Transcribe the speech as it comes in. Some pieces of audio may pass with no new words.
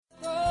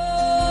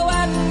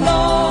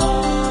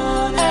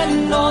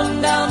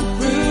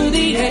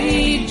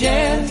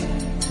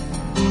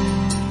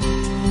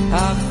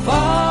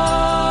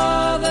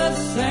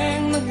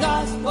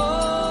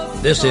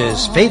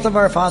This is Faith of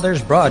Our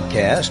Fathers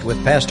broadcast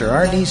with Pastor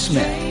R.D.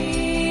 Smith.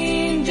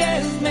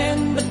 Changes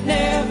men, but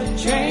never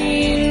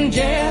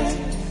changes.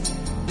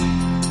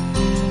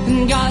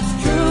 And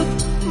God's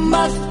truth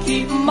must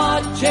keep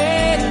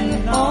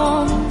marching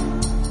on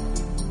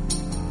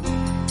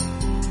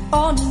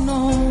and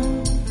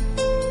on.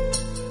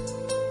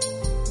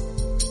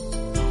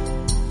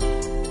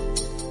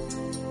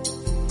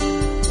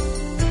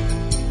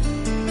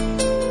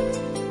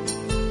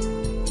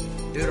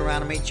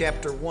 Deuteronomy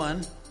chapter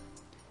 1.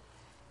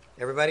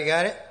 Everybody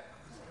got it?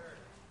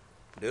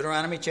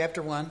 Deuteronomy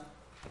chapter 1.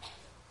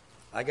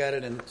 I got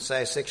it in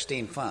size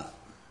 16 font.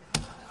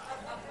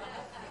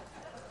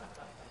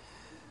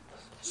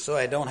 So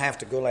I don't have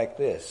to go like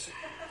this.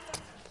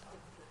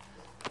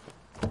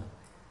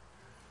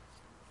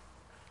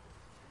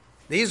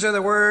 These are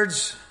the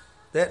words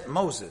that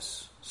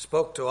Moses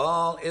spoke to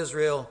all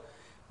Israel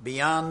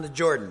beyond the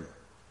Jordan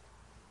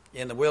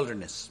in the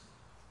wilderness.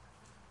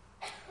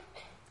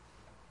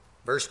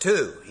 Verse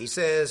 2, he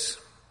says,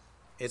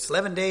 it's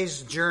 11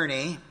 days'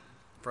 journey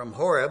from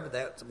Horeb,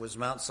 that was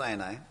Mount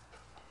Sinai,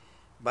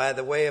 by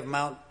the way of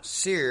Mount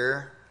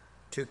Seir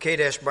to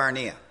Kadesh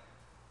Barnea.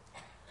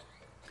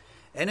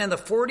 And in the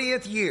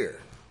 40th year,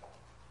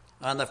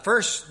 on the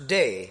first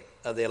day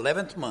of the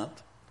 11th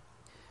month,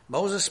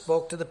 Moses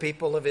spoke to the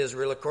people of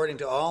Israel according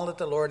to all that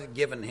the Lord had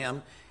given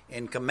him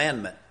in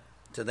commandment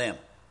to them.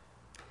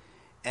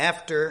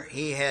 After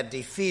he had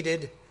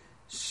defeated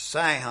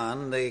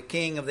Sihon, the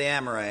king of the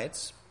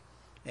Amorites,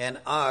 and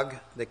Og,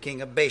 the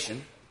king of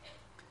Bashan,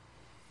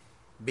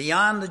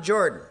 beyond the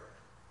Jordan,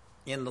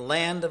 in the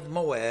land of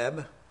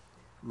Moab,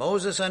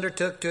 Moses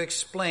undertook to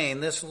explain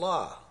this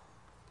law,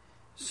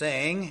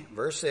 saying,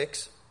 verse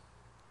 6,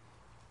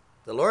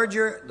 The Lord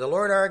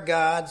our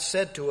God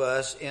said to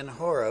us in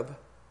Horeb,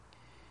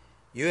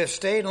 You have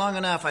stayed long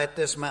enough at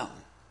this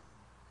mountain.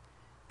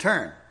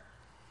 Turn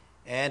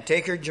and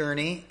take your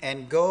journey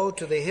and go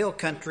to the hill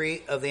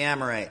country of the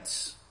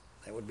Amorites.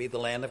 That would be the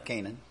land of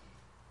Canaan.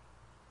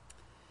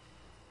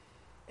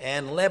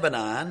 And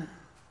Lebanon,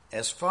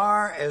 as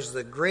far as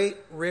the great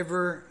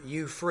river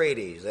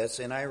Euphrates, that's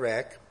in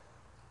Iraq.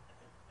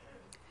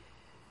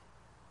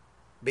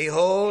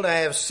 Behold, I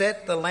have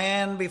set the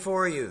land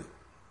before you.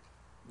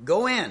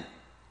 Go in,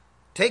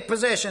 take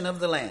possession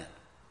of the land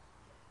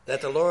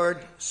that the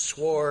Lord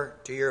swore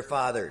to your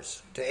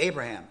fathers, to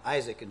Abraham,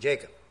 Isaac, and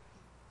Jacob,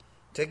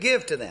 to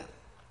give to them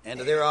and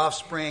to their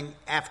offspring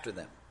after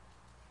them.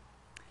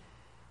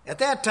 At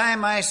that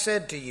time I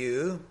said to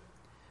you,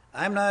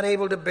 I'm not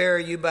able to bear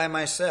you by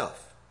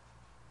myself.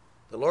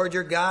 The Lord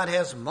your God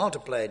has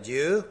multiplied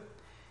you,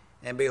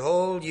 and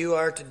behold, you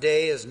are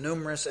today as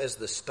numerous as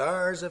the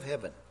stars of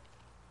heaven.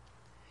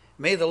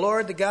 May the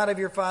Lord, the God of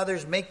your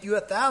fathers, make you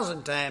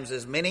 1,000 times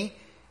as many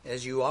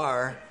as you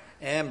are,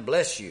 and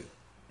bless you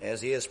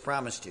as he has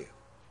promised you.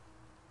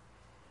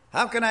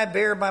 How can I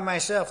bear by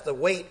myself the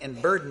weight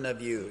and burden of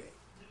you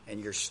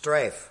and your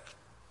strife?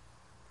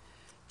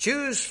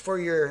 Choose for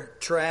your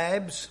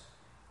tribes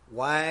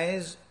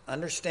wise,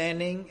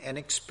 understanding, and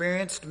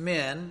experienced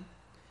men,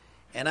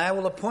 and I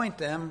will appoint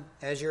them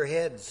as your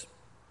heads.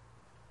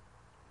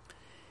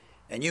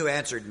 And you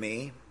answered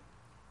me,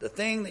 The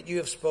thing that you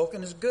have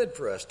spoken is good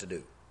for us to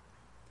do.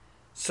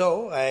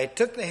 So I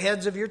took the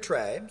heads of your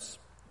tribes,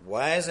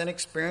 wise and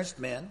experienced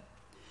men,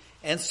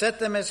 and set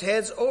them as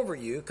heads over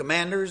you,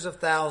 commanders of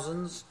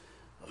thousands,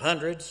 of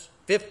hundreds,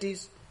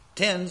 50s,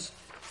 10s,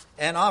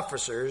 and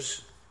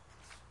officers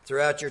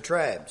throughout your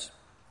tribes.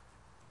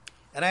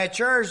 And I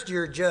charged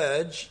your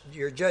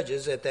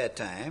judges at that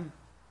time,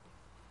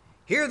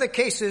 Hear the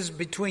cases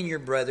between your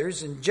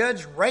brothers, and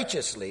judge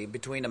righteously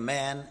between a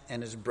man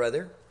and his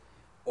brother,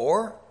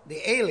 or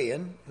the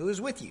alien who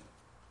is with you.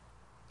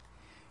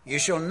 You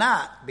shall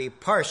not be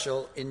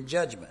partial in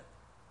judgment.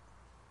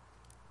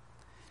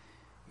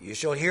 You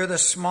shall hear the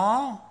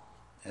small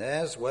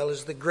as well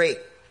as the great,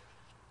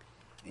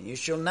 and you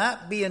shall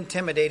not be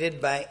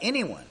intimidated by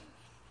anyone,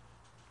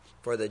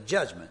 for the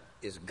judgment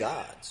is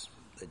God's.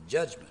 The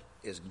judgment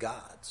is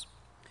God's.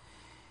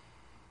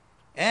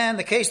 And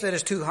the case that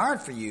is too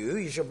hard for you,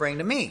 you shall bring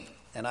to me,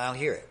 and I'll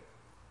hear it.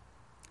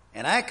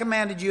 And I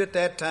commanded you at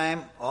that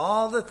time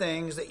all the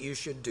things that you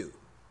should do.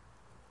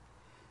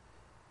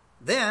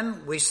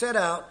 Then we set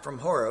out from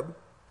Horeb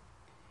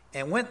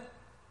and went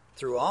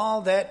through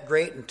all that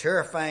great and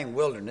terrifying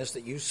wilderness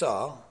that you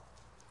saw,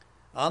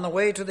 on the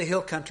way to the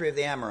hill country of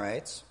the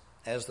Amorites,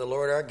 as the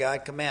Lord our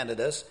God commanded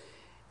us,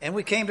 and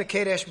we came to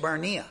Kadesh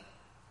Barnea.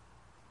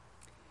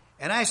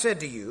 And I said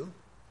to you,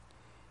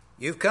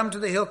 You've come to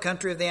the hill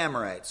country of the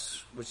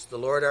Amorites, which the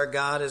Lord our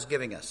God is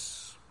giving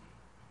us.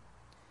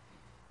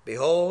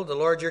 Behold, the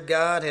Lord your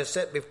God has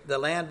set the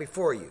land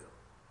before you.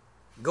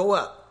 Go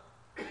up,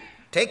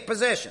 take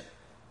possession,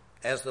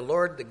 as the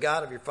Lord, the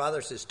God of your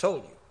fathers, has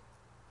told you.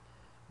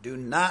 Do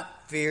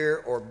not fear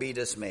or be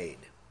dismayed.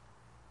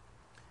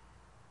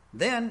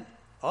 Then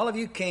all of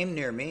you came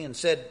near me and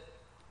said,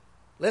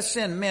 Let's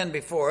send men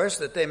before us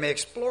that they may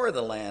explore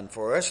the land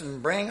for us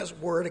and bring us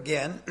word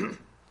again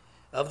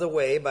of the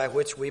way by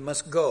which we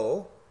must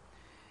go,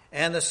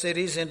 and the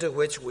cities into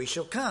which we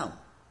shall come.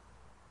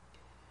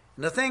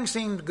 And the thing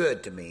seemed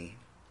good to me.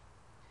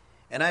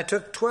 And I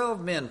took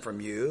 12 men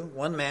from you,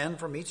 1 man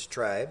from each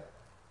tribe.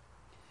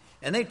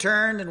 And they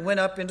turned and went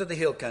up into the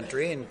hill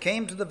country and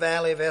came to the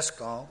valley of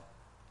Escol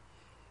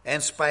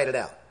and spied it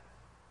out.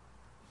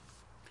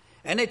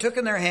 And they took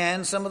in their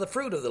hands some of the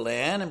fruit of the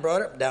land and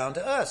brought it down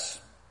to us.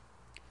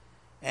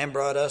 And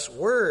brought us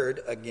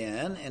word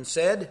again and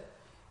said,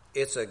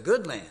 it's a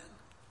good land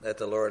that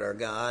the Lord our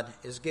God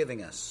is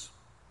giving us.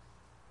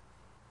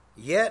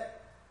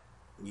 Yet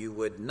you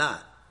would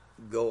not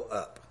go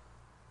up,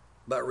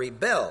 but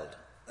rebelled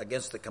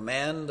against the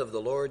command of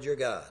the Lord your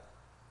God.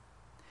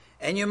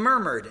 And you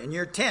murmured in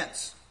your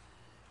tents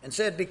and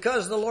said,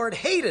 because the Lord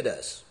hated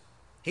us,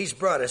 he's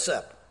brought us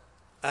up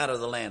out of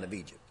the land of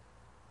Egypt,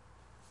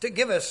 to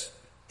give us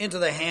into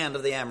the hand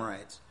of the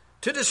Amorites,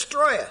 to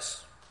destroy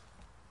us.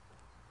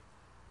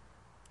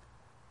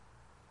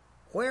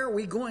 Where are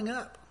we going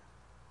up?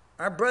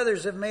 Our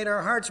brothers have made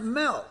our hearts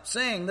melt,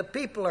 saying, the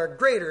people are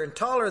greater and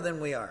taller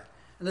than we are,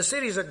 and the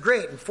cities are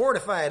great and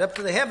fortified up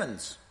to the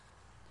heavens.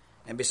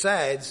 And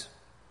besides,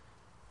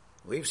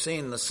 we've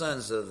seen the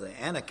sons of the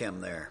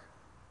Anakim there.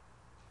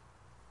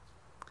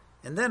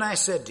 And then I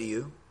said to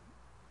you,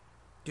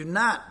 do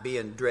not be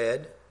in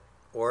dread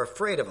or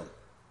afraid of them.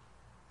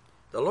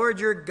 The Lord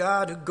your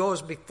God who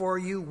goes before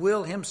you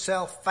will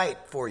himself fight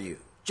for you,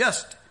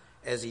 just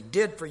as he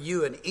did for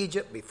you in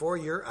Egypt before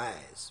your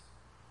eyes.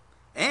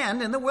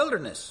 And in the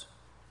wilderness,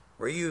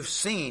 where you've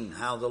seen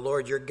how the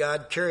Lord your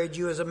God carried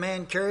you as a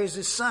man carries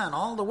his son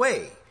all the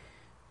way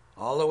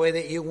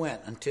that you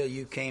went until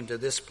you came to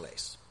this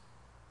place.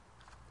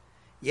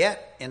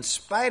 Yet, in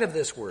spite of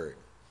this word,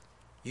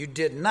 you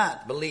did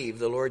not believe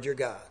the Lord your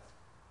God,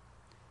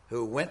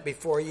 who went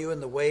before you in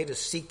the way to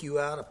seek you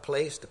out a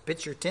place to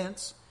pitch your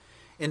tents,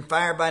 in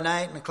fire by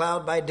night and a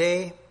cloud by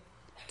day,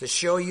 to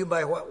show you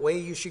by what way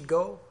you should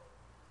go.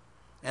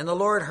 And the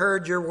Lord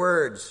heard your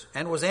words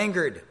and was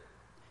angered,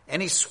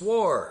 and he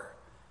swore,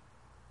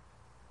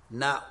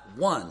 not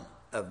one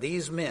of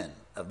these men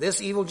of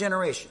this evil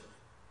generation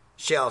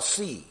shall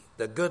see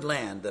the good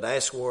land that I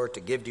swore to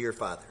give to your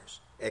fathers,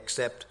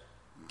 except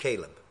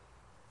Caleb.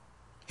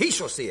 He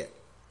shall see it,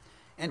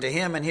 and to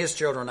him and his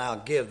children I'll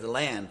give the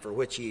land for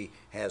which he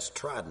has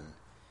trodden,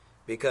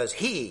 because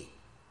he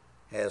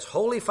has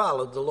wholly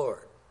followed the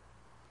Lord.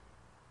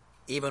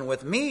 Even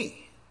with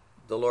me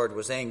the Lord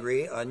was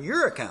angry on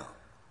your account,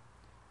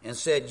 and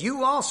said,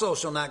 you also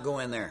shall not go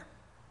in there.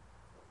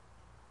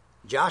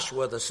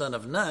 Joshua the son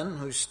of Nun,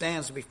 who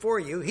stands before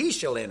you, he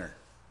shall enter.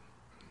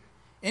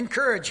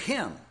 Encourage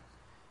him,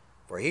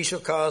 for he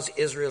shall cause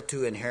Israel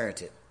to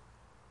inherit it.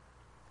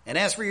 And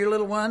as for your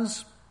little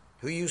ones,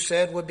 who you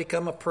said would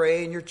become a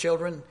prey, and your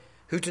children,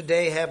 who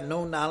today have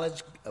no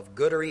knowledge of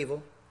good or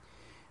evil,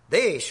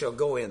 they shall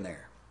go in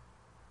there.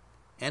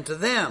 And to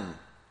them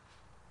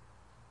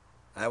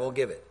I will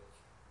give it,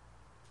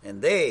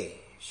 and they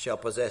shall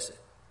possess it.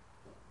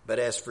 But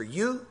as for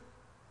you,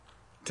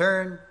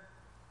 turn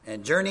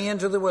and journey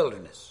into the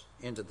wilderness,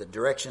 into the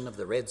direction of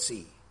the Red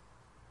Sea.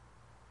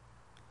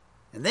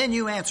 And then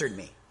you answered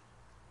me,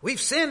 we've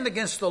sinned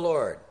against the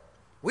Lord.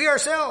 We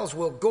ourselves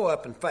will go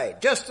up and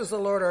fight, just as the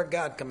Lord our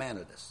God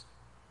commanded us.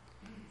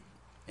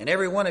 And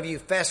every one of you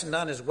fastened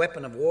on his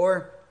weapon of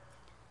war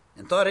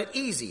and thought it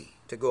easy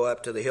to go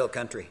up to the hill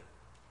country.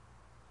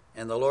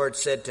 And the Lord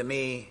said to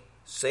me,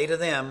 say to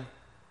them,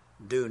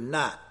 do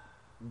not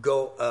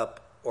go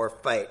up or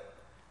fight,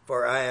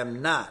 for I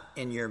am not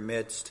in your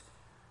midst,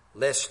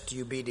 lest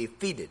you be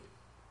defeated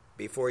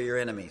before your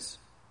enemies.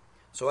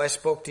 So I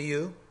spoke to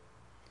you,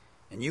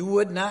 and you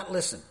would not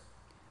listen.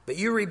 But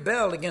you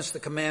rebelled against the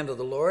command of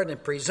the Lord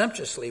and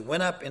presumptuously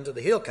went up into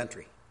the hill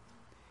country.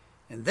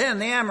 And then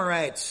the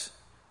Amorites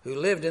who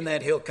lived in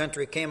that hill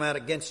country came out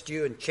against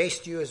you and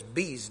chased you as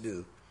bees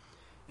do,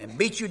 and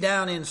beat you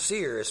down in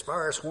Seir as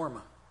far as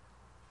Hormah.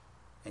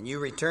 And you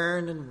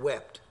returned and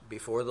wept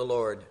before the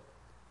Lord.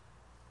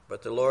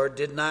 But the Lord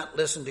did not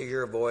listen to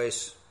your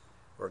voice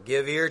or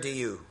give ear to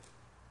you.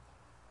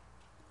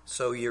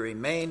 So you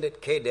remained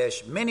at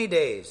Kadesh many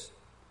days,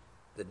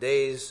 the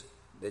days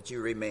that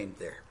you remained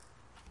there.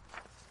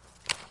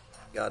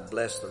 God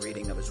bless the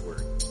reading of his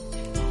word.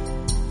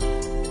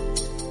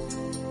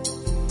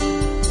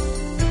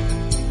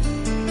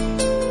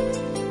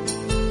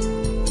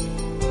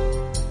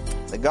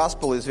 The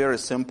gospel is very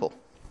simple.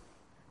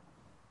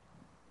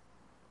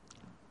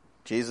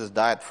 Jesus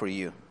died for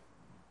you.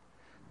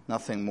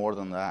 Nothing more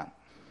than that.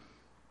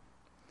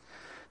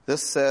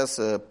 This says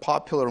a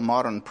popular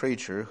modern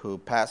preacher who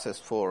passes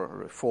for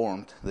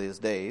Reformed these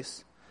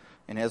days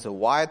and has a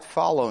wide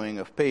following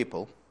of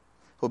people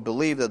who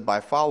believe that by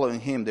following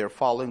him they're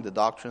following the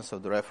doctrines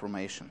of the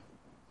Reformation.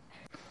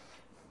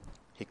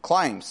 He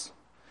claims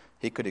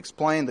he could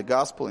explain the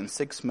gospel in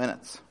 6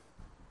 minutes.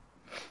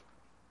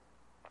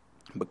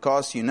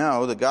 Because,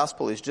 the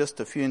gospel is just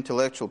a few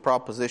intellectual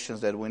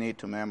propositions that we need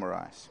to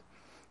memorize.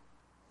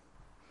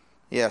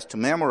 Yes, to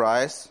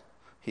memorize,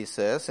 he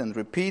says, and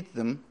repeat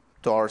them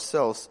to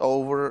ourselves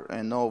over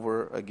and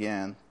over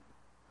again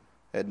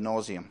ad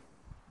nauseum.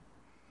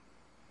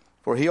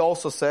 For he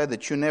also said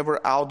that you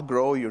never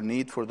outgrow your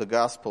need for the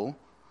gospel,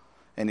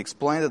 and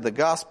explained that the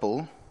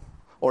gospel,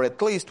 or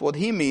at least what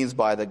he means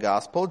by the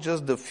gospel,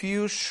 just the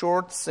few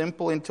short,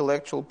 simple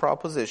intellectual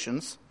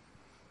propositions,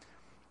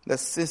 the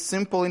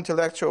simple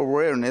intellectual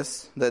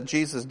awareness that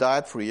Jesus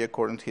died for you,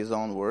 according to his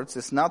own words.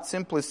 It's not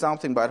simply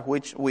something by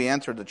which we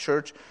enter the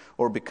church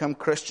or become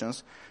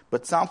Christians,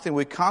 but something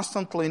we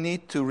constantly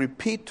need to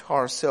repeat to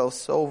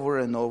ourselves over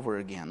and over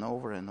again,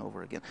 over and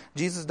over again.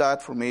 Jesus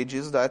died for me,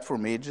 Jesus died for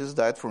me, Jesus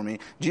died for me,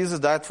 Jesus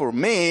died for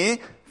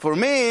me,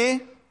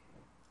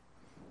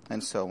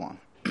 and so on.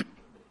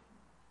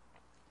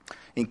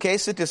 In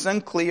case it is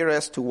unclear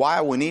as to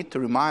why we need to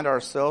remind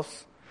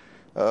ourselves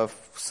of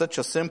such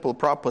a simple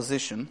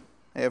proposition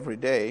every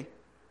day,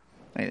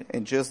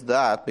 and just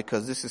that,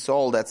 because this is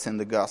all that's in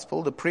the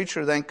gospel, the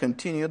preacher then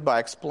continued by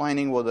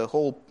explaining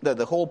that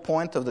the whole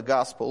point of the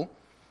gospel,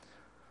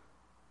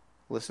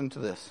 listen to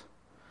this,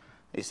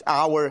 is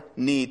our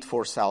need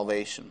for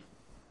salvation.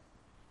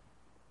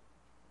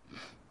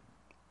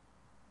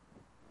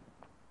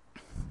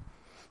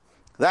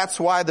 That's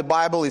why the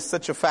Bible is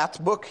such a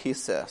fat book, he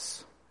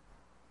says.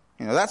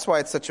 That's why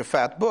it's such a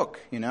fat book,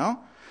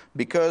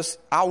 because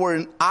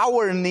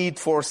our need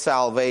for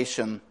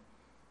salvation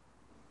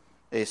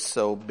is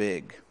so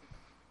big.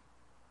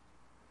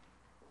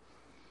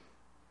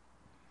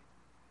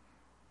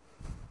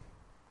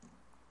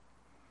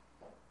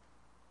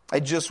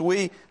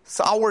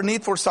 Our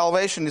need for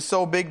salvation is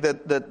so big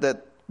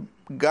that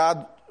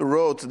God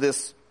wrote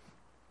this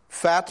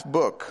fat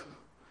book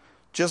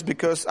just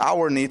because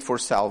our need for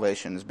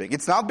salvation is big.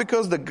 It's not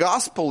because the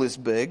gospel is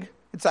big.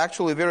 It's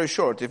actually very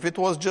short. If it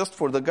was just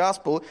for the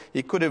gospel,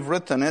 he could have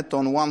written it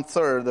on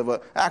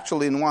 1/3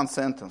 actually in one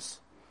sentence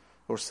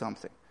or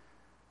something.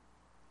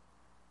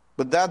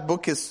 But that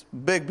book is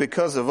big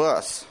because of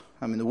us.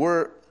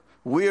 We're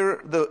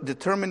the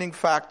determining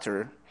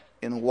factor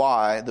in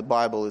why the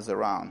Bible is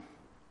around.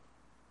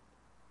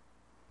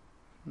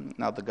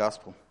 Not the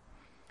gospel.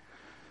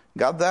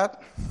 Got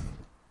that?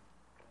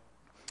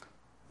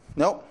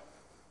 No.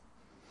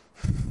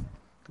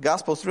 The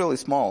gospel's really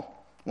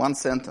small. One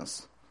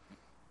sentence.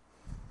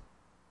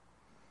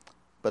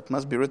 But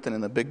must be written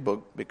in a big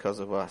book because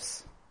of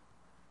us.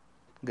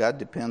 God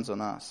depends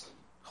on us.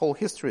 Whole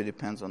history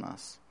depends on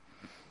us.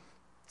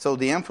 So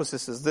the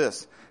emphasis is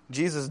this.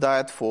 Jesus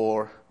died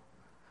for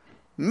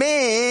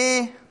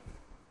me.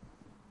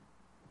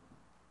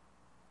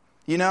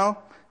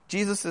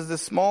 Jesus is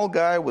this small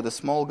guy with a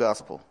small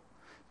gospel.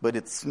 But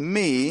it's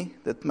me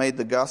that made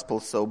the gospel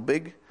so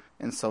big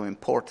and so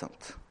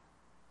important.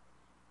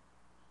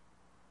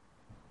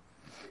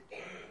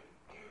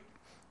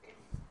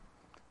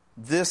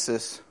 This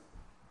is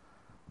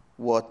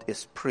what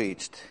is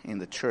preached in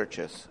the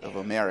churches of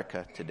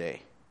America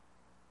today.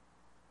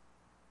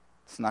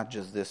 It's not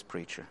just this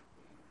preacher.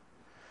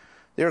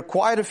 There are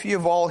quite a few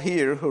of all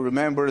here who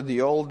remember the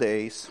old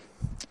days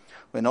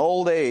when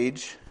old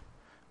age,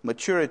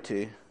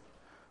 maturity,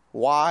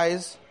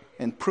 wise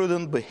and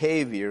prudent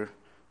behavior,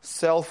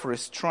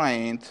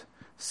 self-restraint,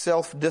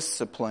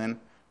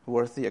 self-discipline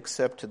were the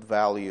accepted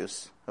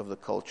values of the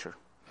culture.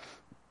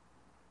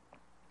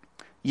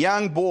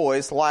 Young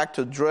boys like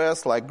to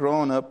dress like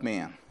grown-up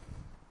men.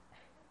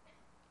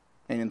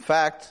 And in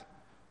fact,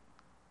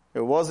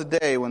 there was a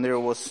day when there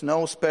was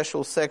no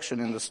special section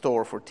in the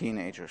store for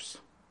teenagers.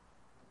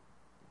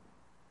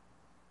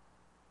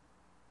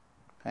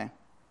 Okay?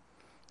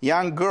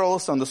 Young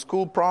girls on the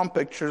school prom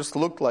pictures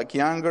looked like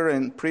younger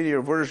and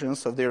prettier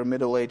versions of their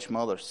middle-aged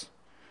mothers.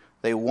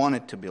 They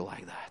wanted to be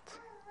like that.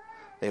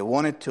 They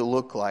wanted to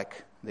look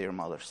like their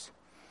mothers.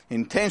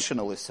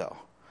 Intentionally so.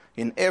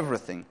 In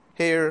everything.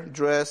 Hair,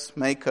 dress,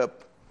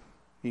 makeup,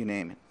 you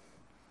name it.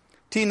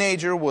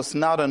 Teenager was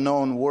not a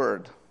known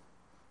word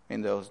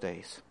in those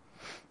days.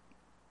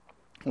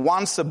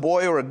 Once a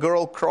boy or a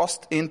girl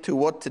crossed into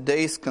what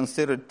today is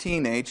considered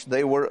teenage,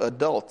 they were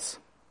adults,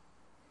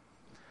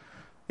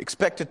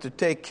 expected to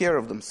take care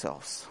of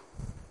themselves.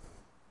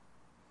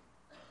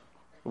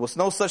 There was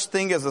no such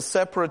thing as a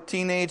separate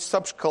teenage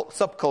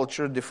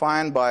subculture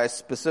defined by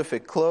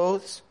specific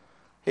clothes,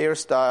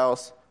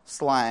 hairstyles,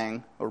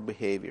 slang, or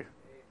behavior.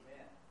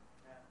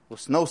 There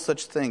was no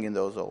such thing in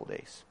those old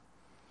days.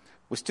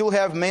 We still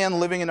have men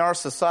living in our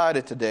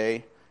society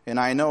today, and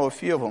I know a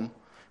few of them,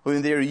 who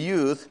in their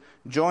youth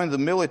joined the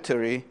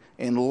military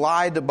and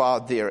lied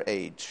about their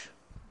age.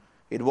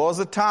 It was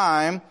a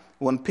time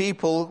when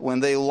people, when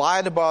they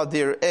lied about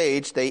their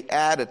age, they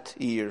added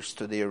years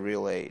to their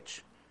real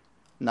age,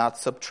 not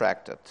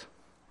subtracted.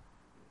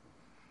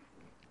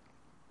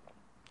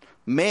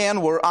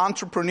 Men were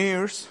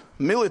entrepreneurs,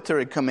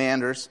 military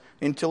commanders,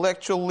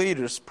 intellectual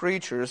leaders,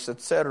 preachers,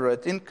 etc.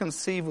 at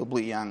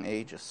inconceivably young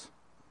ages.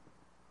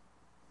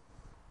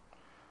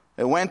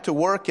 They went to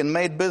work and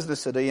made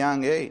business at a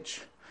young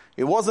age.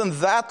 It wasn't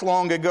that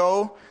long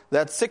ago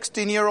that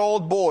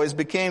 16-year-old boys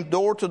became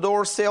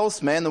door-to-door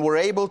salesmen and were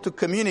able to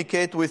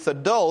communicate with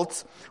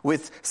adults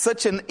with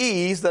such an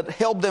ease that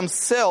helped them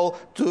sell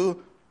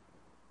to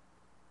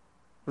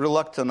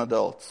reluctant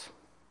adults.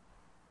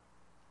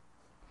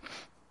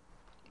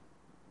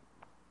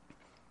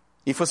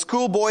 If a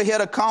schoolboy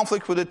had a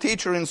conflict with a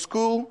teacher in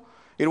school,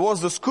 it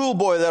was the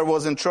schoolboy that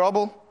was in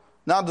trouble,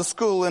 not the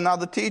school and not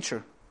the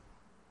teacher.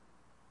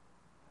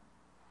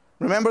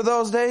 Remember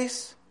those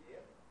days?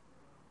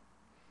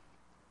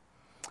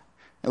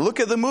 And look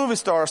at the movie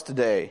stars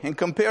today and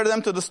compare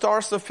them to the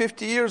stars of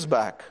 50 years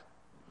back.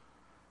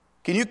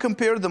 Can you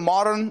compare the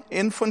modern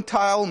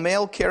infantile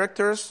male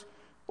characters,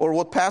 or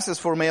what passes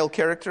for male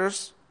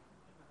characters,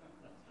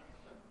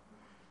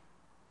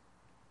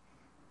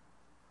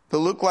 who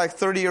look like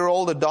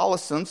 30-year-old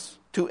adolescents,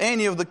 to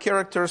any of the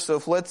characters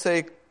of, let's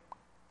say,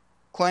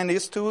 Clint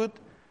Eastwood,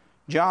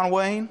 John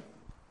Wayne,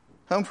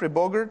 Humphrey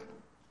Bogart?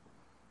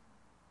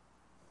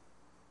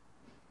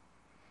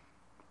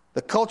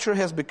 The culture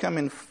has become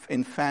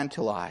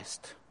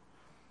infantilized,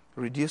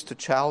 reduced to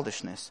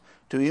childishness,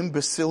 to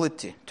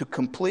imbecility, to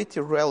complete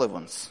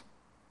irrelevance.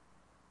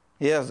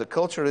 Yes, the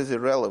culture is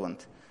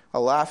irrelevant. I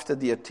laughed at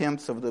the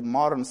attempts of the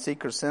modern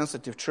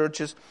seeker-sensitive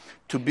churches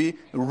to be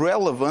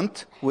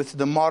relevant with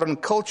the modern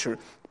culture,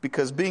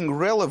 because being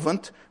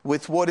relevant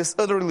with what is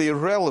utterly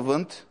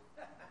irrelevant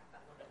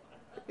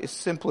is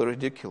simply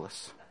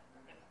ridiculous.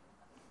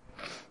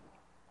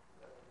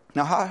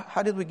 Now,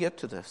 how did we get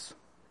to this?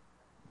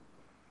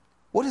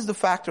 What is the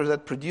factor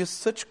that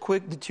produced such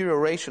quick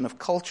deterioration of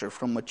culture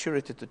from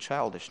maturity to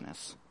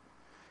childishness?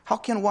 How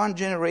can one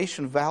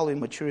generation value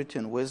maturity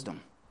and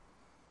wisdom,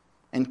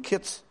 and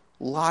kids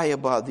lie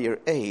about their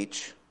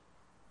age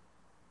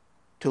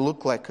to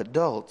look like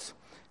adults,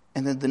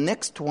 and then the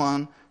next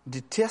one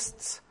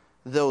detests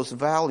those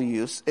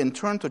values and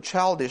turn to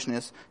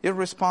childishness,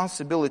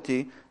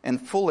 irresponsibility,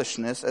 and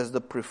foolishness as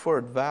the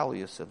preferred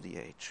values of the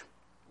age?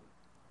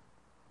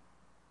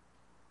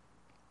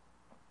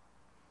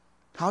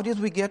 How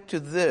did we get to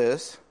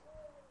this,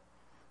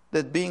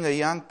 that being a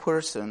young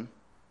person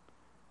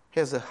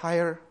has a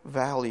higher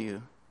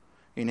value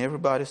in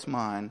everybody's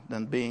mind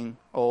than being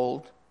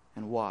old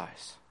and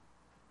wise?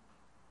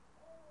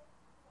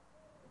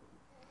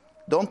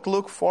 Don't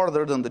look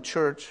farther than the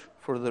church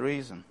for the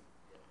reason.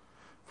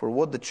 For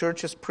what the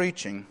church is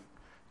preaching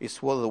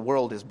is what the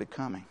world is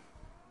becoming.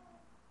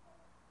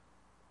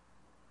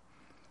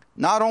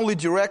 Not only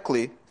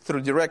directly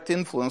through direct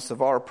influence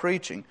of our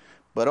preaching,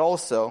 but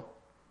also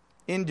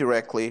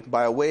indirectly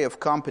by way of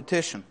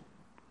competition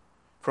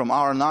from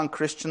our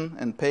non-Christian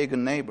and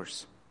pagan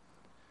neighbors.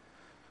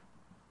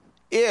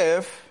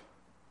 If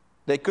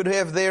they could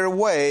have their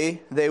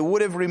way, they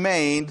would have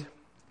remained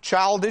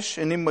childish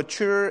and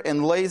immature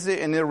and lazy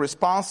and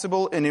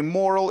irresponsible and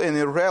immoral and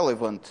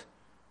irrelevant,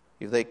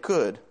 if they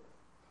could.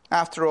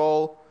 After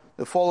all,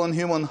 the fallen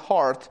human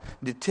heart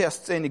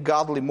detests any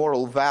godly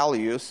moral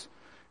values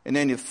and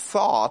any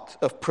thought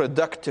of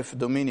productive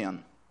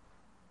dominion.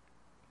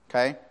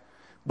 Okay?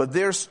 But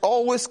there's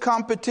always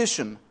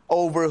competition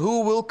over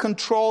who will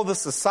control the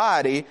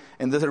society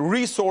and the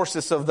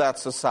resources of that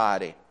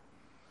society.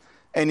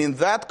 And in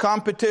that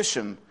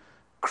competition,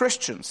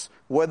 Christians,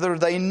 whether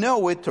they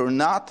know it or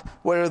not,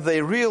 whether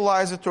they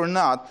realize it or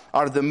not,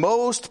 are the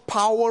most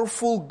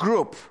powerful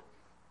group,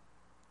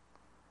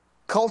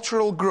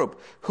 cultural group,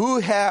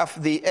 who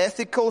have the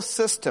ethical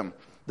system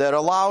that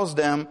allows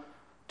them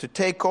to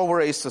take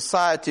over a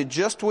society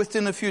just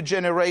within a few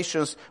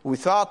generations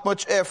without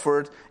much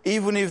effort,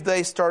 even if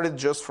they started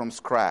just from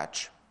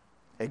scratch.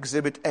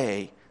 Exhibit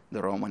A,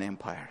 the Roman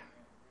Empire.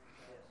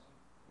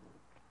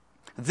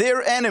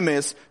 Their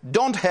enemies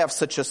don't have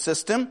such a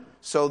system,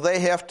 so they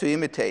have to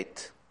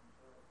imitate.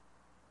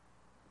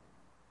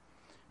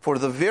 For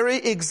the very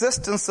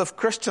existence of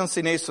Christians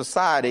in a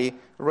society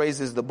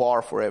raises the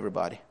bar for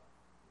everybody.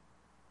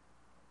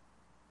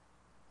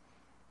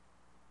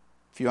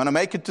 If you want to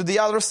make it to the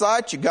other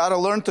side, you got to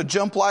learn to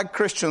jump like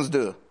Christians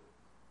do.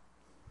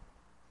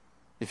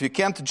 If you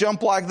can't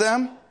jump like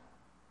them,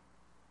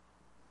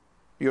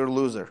 you're a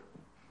loser.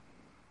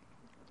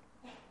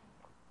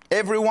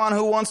 Everyone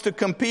who wants to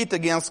compete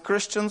against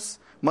Christians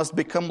must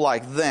become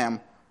like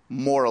them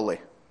morally.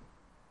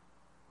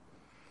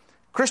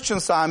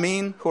 Christians,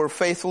 who are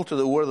faithful to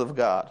the Word of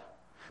God.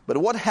 But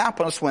what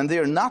happens when they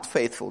are not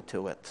faithful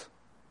to it?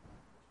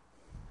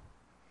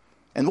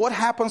 And what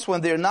happens when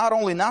they're not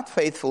only not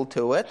faithful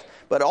to it,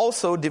 but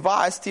also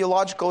devise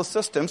theological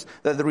systems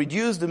that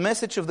reduce the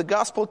message of the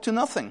gospel to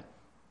nothing?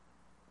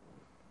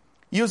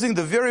 Using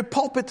the very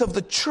pulpit of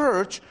the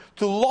church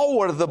to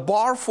lower the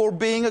bar for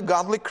being a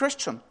godly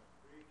Christian.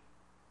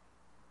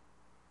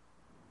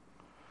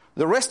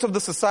 The rest of the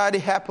society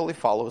happily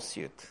follows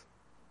suit.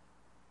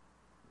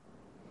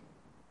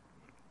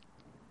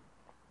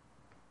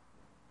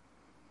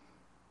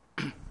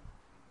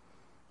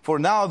 For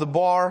now, the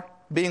bar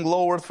being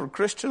lowered for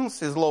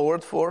Christians is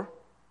lowered for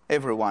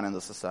everyone in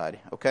the society,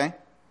 okay?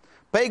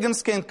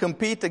 Pagans can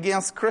compete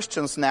against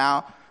Christians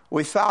now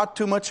without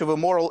too much of a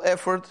moral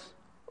effort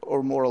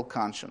or moral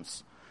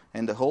conscience.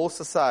 And the whole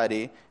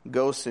society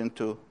goes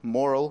into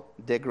moral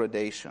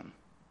degradation.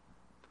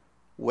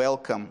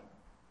 Welcome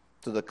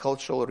to the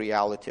cultural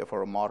reality of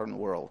our modern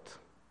world.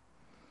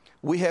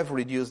 We have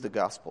reduced the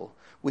gospel.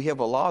 We have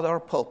allowed our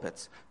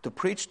pulpits to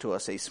preach to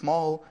us a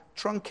small,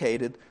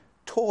 truncated,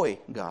 toy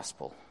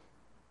gospel.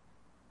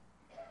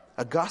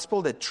 A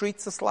gospel that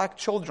treats us like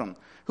children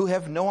who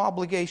have no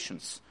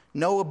obligations,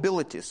 no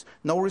abilities,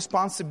 no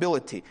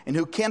responsibility, and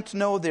who can't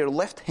know their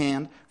left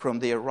hand from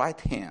their right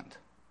hand.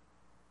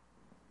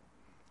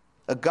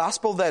 A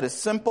gospel that is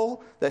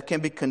simple, that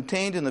can be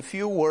contained in a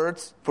few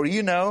words. For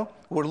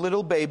we're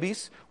little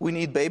babies. We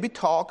need baby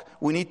talk.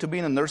 We need to be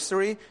in a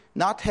nursery,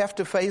 not have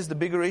to face the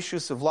bigger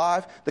issues of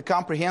life, the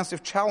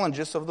comprehensive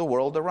challenges of the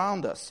world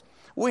around us.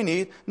 We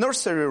need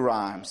nursery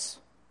rhymes.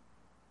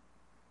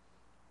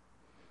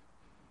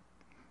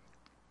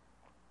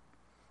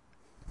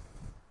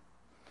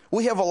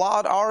 We have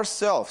allowed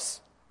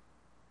ourselves,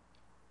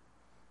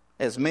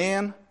 as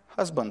men,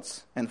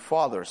 husbands, and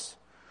fathers,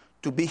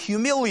 to be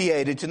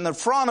humiliated in the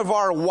front of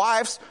our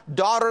wives,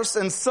 daughters,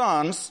 and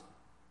sons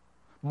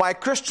by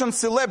Christian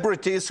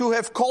celebrities who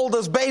have called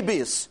us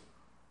babies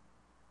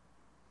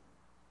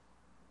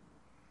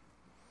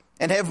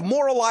and have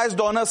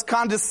moralized on us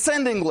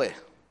condescendingly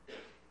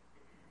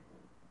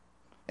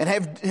and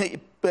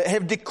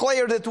have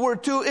declared that we're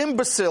too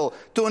imbecile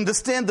to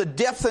understand the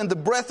depth and the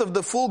breadth of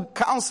the full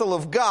counsel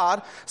of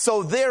God,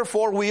 so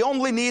therefore we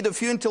only need a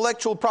few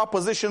intellectual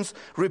propositions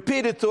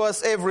repeated to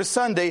us every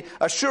Sunday,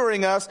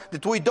 assuring us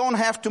that we don't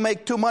have to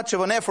make too much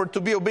of an effort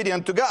to be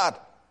obedient to God.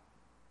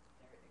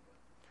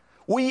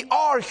 We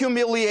are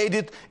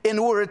humiliated and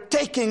we're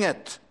taking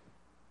it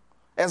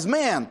as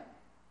men.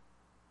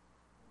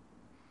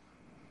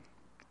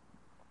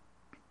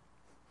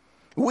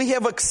 We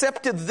have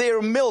accepted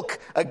their milk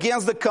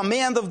against the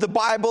command of the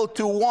Bible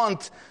to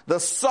want the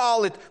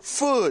solid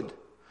food.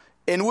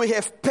 And we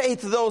have paid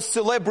those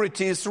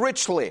celebrities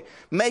richly,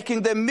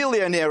 making them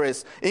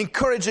millionaires,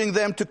 encouraging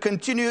them to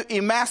continue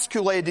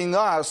emasculating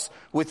us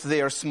with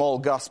their small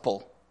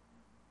gospel.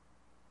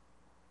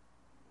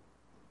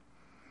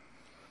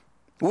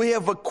 We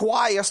have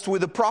acquiesced with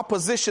the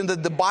proposition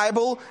that the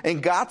Bible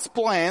and God's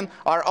plan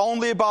are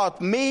only about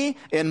me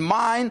and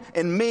mine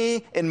and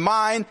me and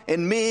mine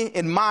and me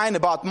and mine,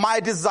 about my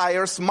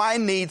desires, my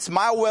needs,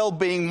 my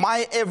well-being,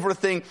 my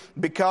everything,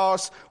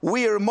 because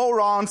we are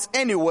morons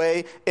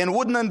anyway and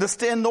wouldn't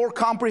understand nor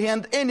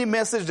comprehend any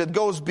message that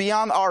goes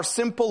beyond our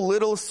simple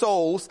little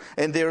souls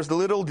and their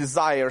little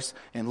desires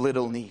and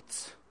little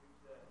needs.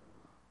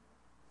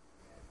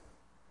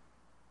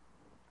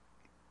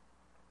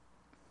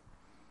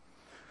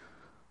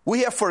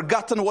 We have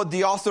forgotten what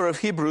the author of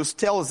Hebrews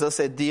tells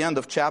us at the end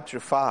of chapter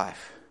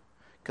 5.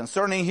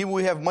 Concerning him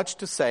we have much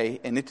to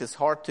say, and it is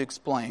hard to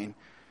explain,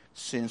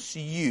 since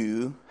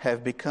you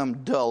have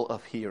become dull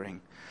of hearing.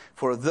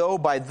 For though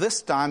by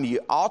this time you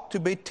ought to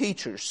be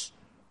teachers,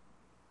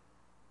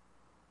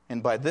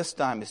 and by this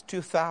time is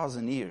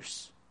 2,000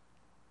 years.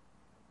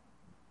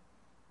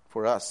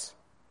 For us,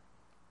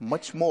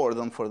 much more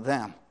than for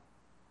them.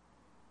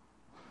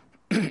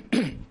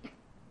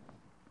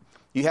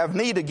 You have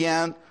need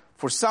again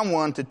for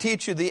someone to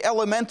teach you the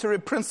elementary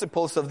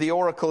principles of the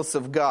oracles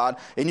of God,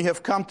 and you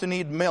have come to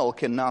need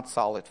milk and not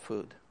solid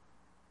food.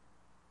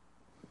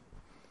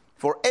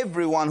 For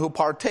everyone who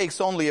partakes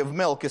only of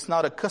milk is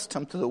not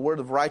accustomed to the word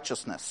of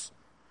righteousness,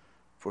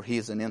 for he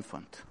is an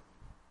infant.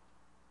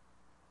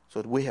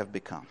 So that we have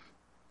become,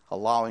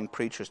 allowing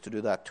preachers to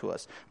do that to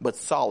us. But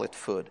solid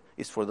food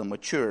is for the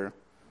mature,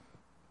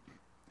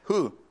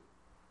 who,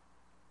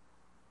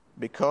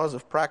 because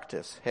of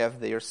practice,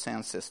 have their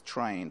senses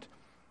trained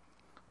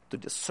to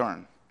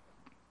discern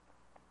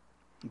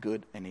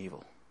good and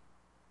evil.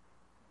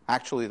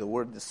 Actually, the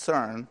word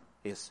discern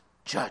is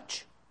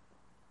judge.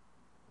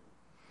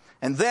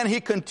 And then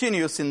he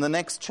continues in the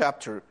next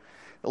chapter.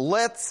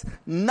 Let's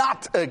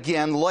not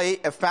again lay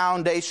a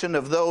foundation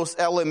of those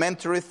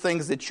elementary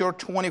things that your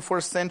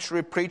 21st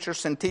century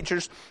preachers and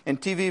teachers and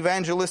TV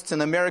evangelists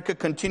in America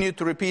continue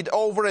to repeat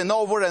over and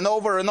over and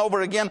over and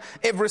over again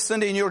every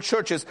Sunday in your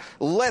churches.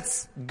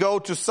 Let's go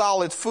to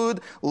solid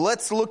food.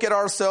 Let's look at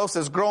ourselves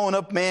as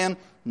grown-up men,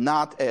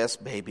 not as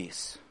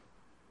babies.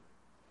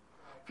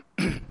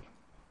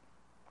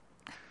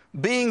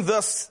 Being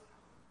thus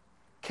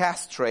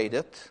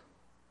castrated,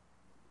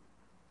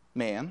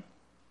 man,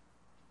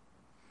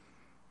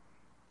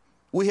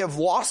 we have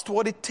lost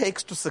what it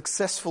takes to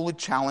successfully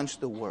challenge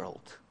the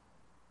world.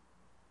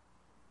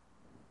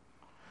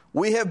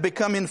 We have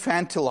become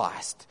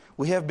infantilized.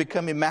 We have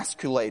become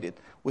emasculated.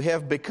 We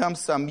have become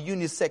some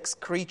unisex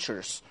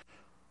creatures.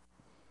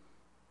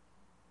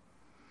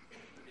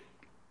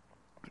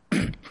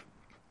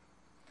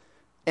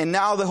 And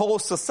now the whole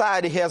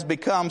society has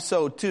become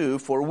so too,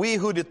 for we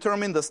who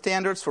determine the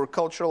standards for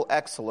cultural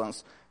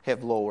excellence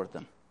have lowered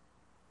them.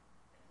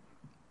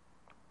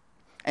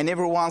 And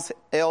everyone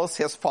else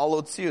has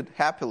followed suit,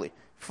 happily,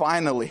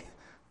 finally.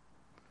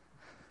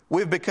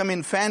 We've become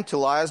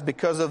infantilized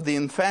because of the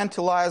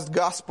infantilized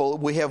gospel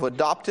we have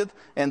adopted,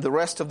 and the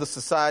rest of the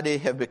society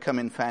have become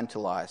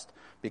infantilized.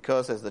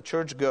 Because as the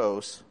church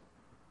goes,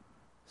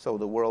 so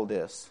the world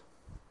is.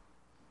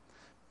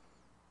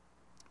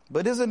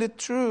 But isn't it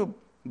true,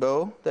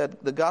 Bo,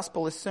 that the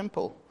gospel is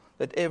simple,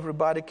 that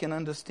everybody can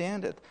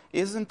understand it?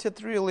 Isn't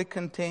it really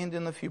contained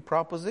in a few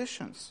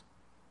propositions?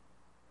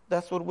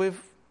 That's what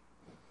we've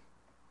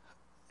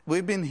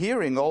been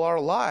hearing all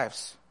our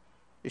lives.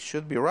 It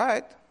should be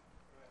right.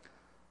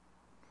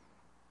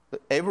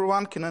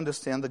 Everyone can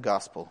understand the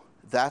gospel.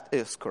 That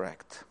is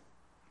correct.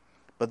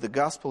 But the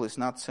gospel is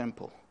not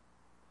simple.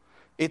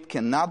 It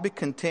cannot be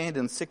contained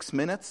in 6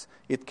 minutes.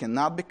 It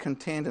cannot be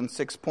contained in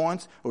 6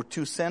 points or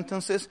 2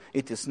 sentences.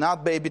 It is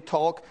not baby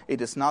talk. It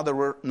is not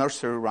a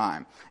nursery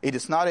rhyme. It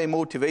is not a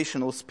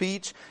motivational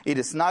speech. It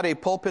is not a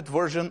pulpit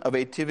version of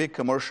a TV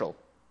commercial.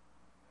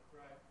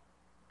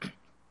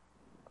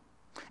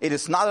 It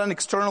is not an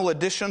external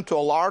addition to a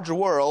large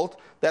world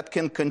that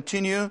can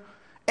continue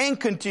and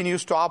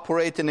continues to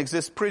operate and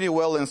exist pretty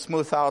well and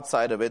smooth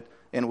outside of it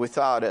and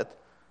without it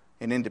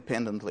and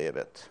independently of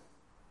it.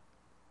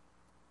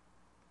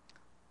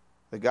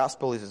 The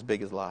gospel is as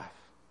big as life.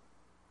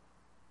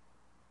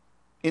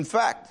 In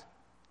fact,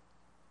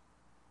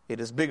 it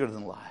is bigger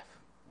than life.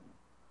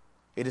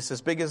 It is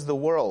as big as the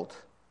world,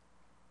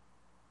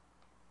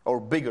 or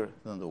bigger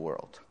than the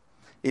world.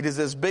 It is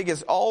as big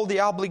as all the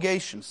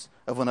obligations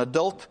of an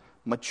adult,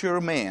 mature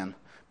man,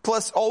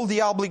 plus all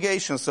the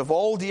obligations of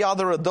all the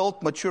other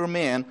adult, mature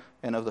men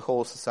and of the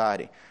whole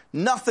society.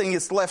 Nothing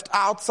is left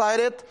outside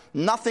it.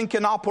 Nothing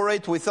can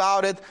operate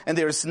without it. And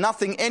there is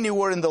nothing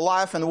anywhere in the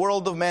life and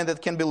world of man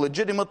that can be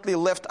legitimately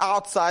left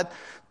outside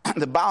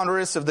the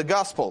boundaries of the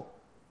gospel.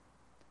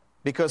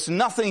 Because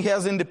nothing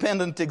has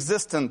independent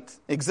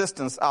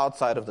existence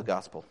outside of the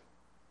gospel.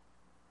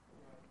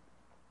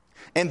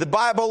 And the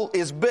Bible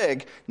is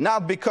big,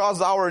 not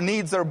because our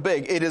needs are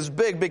big. It is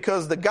big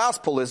because the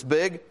gospel is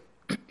big.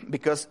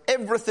 Because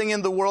everything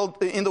in the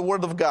world, in the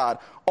Word of God,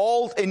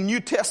 Old and New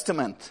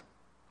Testament,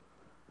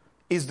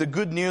 is the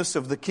good news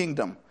of the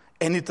kingdom.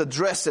 And it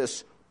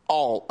addresses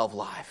all of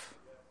life.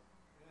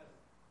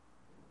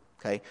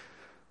 Okay?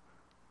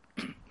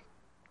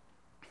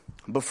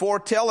 Before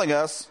telling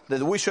us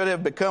that we should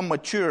have become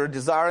mature,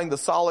 desiring the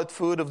solid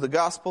food of the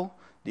gospel,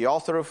 the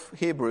author of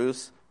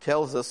Hebrews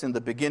tells us in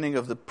the beginning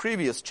of the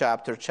previous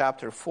chapter,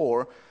 chapter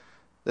 4,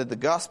 that the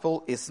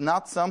gospel is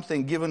not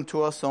something given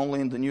to us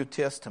only in the New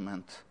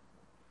Testament,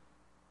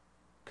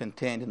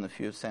 contained in a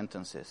few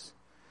sentences.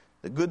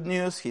 The good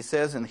news, he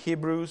says in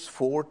Hebrews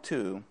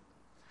 4:2,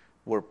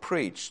 were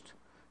preached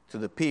to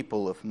the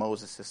people of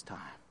Moses'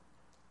 time.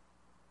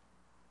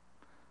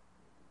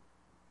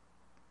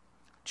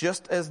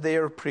 Just as they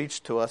are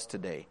preached to us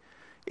today.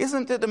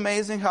 Isn't it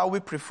amazing how we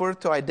prefer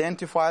to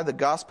identify the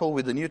gospel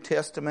with the New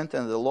Testament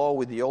and the law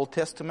with the Old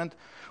Testament,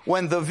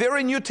 when the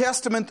very New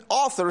Testament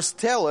authors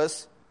tell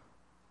us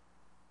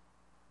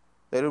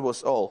that it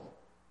was all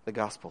the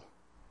gospel?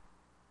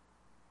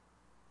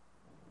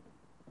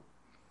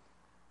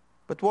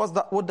 But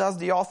what does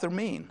the author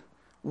mean?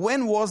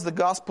 When was the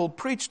gospel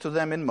preached to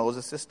them in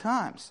Moses'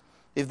 times?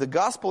 If the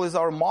gospel is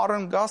our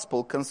modern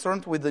gospel,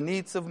 concerned with the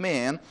needs of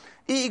man,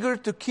 eager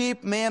to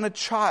keep man a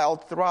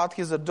child throughout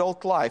his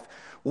adult life,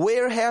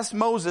 where has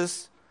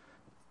Moses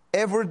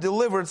ever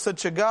delivered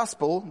such a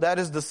gospel that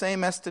is the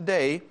same as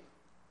today,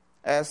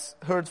 as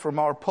heard from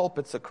our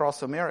pulpits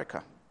across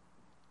America?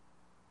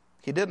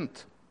 He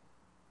didn't.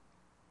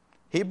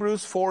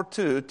 Hebrews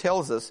 4:2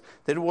 tells us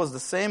that it was the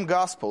same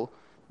gospel,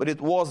 but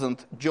it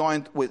wasn't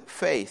joined with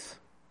faith.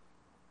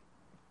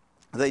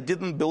 They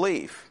didn't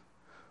believe.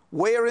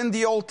 Where in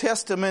the Old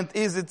Testament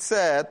is it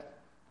said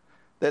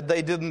that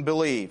they didn't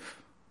believe?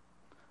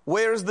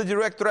 Where is the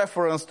direct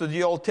reference to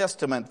the Old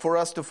Testament for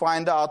us to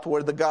find out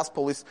where the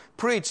gospel is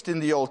preached in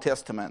the Old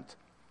Testament?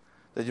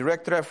 The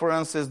direct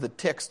reference is the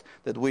text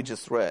that we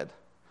just read.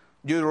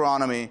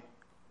 Deuteronomy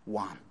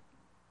 1.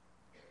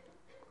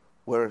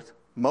 Where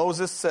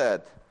Moses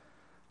said,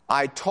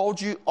 I told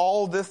you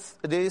all these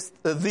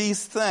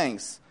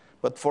things,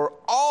 but for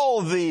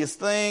all these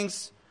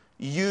things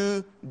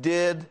you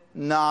did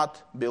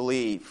not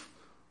believe.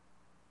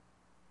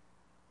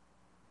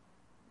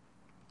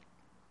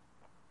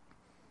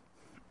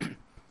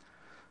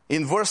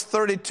 In verse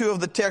 32 of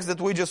the text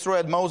that we just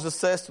read, Moses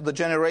says to the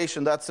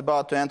generation that's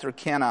about to enter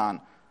Canaan,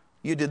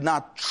 you did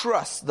not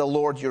trust the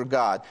Lord your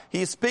God.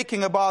 He is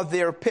speaking about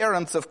their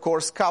parents, of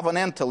course,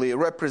 covenantally,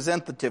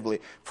 representatively.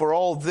 For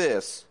all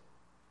this.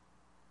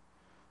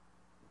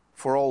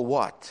 For all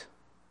what?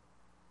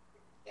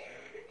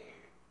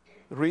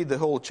 Read the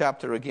whole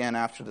chapter again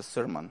after the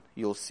sermon.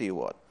 You'll see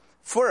what.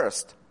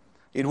 First,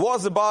 it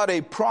was about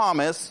a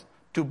promise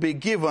to be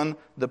given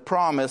the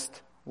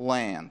promised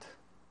land.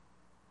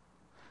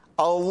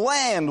 A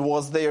land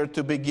was there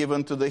to be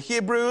given to the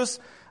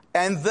Hebrews,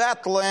 and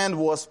that land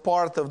was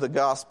part of the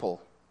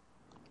gospel.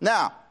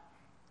 Now,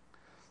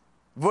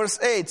 verse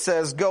 8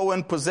 says, go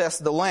and possess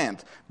the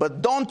land.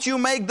 But don't you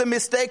make the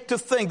mistake to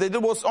think that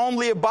it was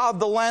only about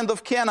the land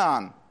of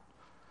Canaan.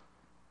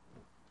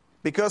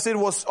 Because it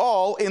was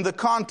all in the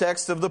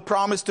context of the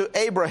promise to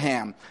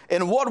Abraham.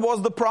 And what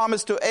was the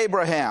promise to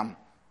Abraham?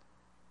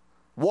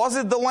 Was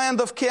it the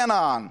land of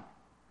Canaan?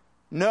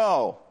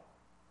 No.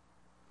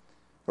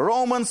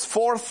 Romans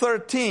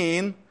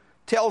 4:13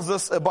 tells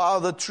us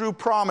about the true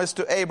promise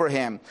to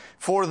Abraham.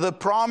 For the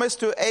promise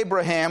to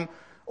Abraham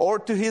or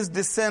to his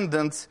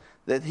descendants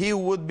that he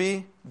would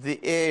be the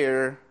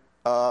heir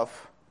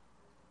of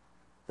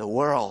the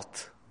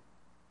world.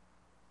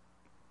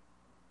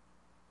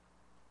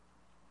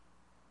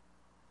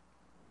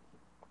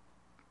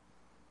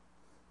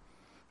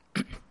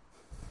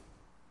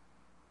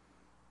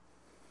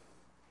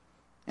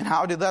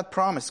 how did that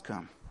promise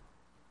come?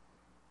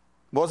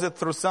 Was it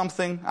through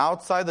something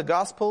outside the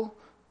gospel?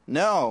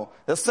 No.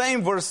 The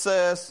same verse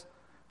says,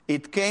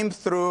 it came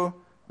through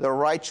the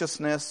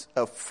righteousness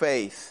of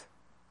faith,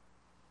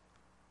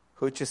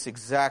 which is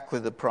exactly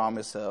the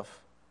promise of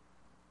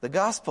the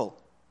gospel.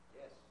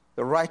 Yes.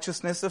 The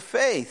righteousness of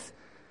faith.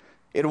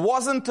 It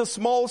wasn't a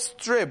small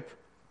strip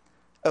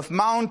of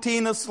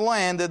mountainous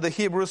land that the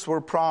Hebrews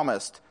were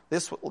promised.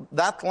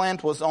 That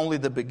land was only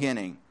the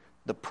beginning,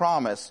 the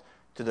promise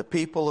to the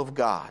people of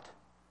God.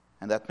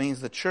 And that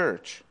means the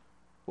church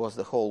was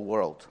the whole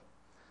world.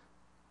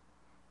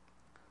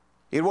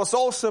 It was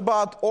also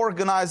about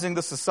organizing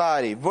the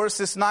society.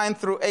 Verses 9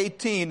 through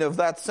 18 of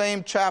that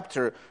same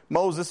chapter,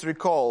 Moses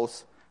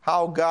recalls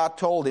how God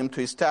told him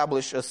to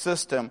establish a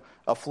system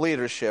of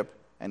leadership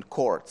and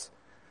courts.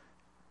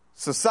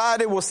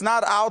 Society was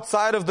not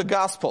outside of the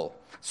gospel.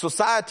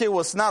 Society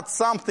was not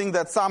something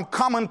that some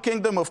common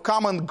kingdom of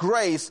common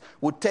grace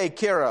would take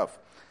care of.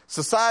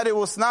 Society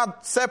was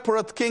not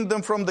separate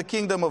kingdom from the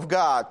kingdom of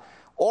God.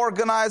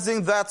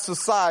 Organizing that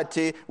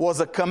society was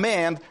a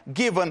command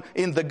given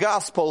in the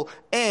gospel,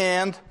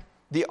 and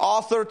the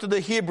author to the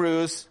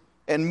Hebrews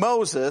and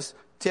Moses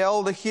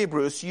tell the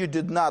Hebrews, you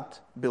did not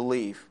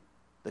believe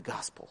the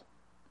gospel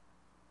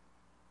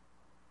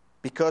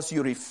because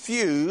you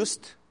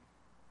refused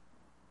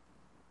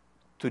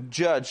to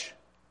judge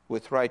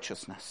with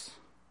righteousness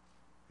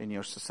in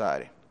your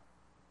society.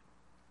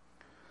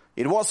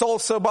 It was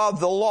also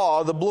about the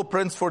law, the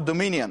blueprints for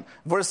dominion.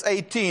 Verse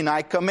 18,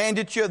 I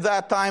commanded you at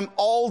that time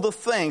all the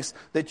things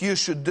that you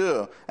should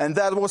do. And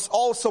that was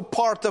also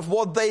part of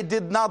what they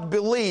did not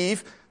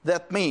believe.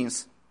 That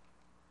means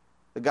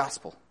the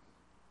gospel.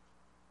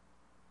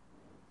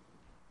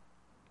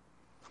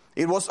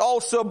 It was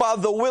also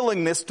about the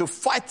willingness to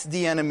fight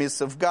the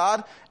enemies of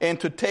God and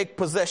to take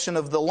possession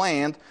of the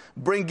land,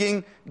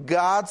 bringing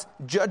God's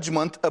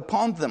judgment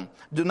upon them.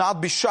 Do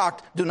not be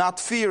shocked. Do not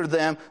fear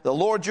them. The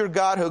Lord your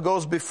God who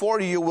goes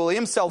before you will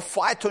himself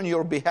fight on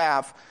your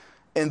behalf.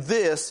 And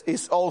this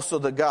is also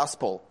the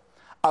gospel.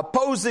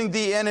 Opposing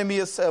the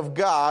enemies of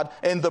God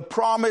and the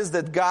promise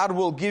that God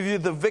will give you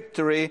the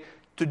victory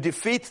to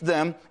defeat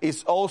them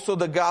is also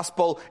the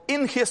gospel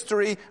in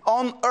history,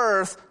 on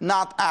earth,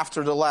 not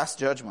after the last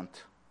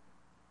judgment.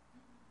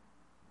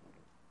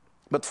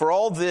 But for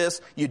all this,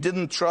 you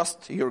didn't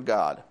trust your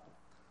God.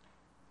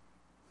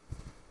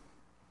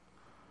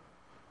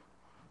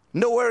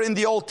 Nowhere in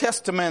the Old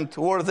Testament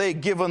were they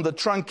given the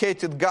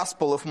truncated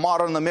gospel of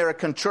modern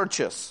American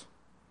churches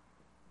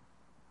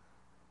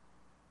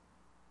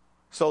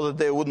so that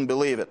they wouldn't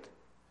believe it.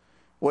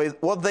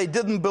 What they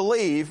didn't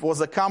believe was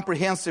a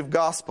comprehensive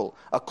gospel,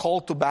 a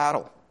call to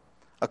battle,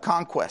 a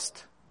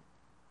conquest,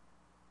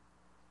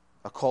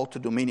 a call to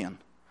dominion.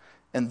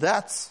 And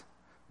that's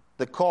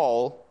the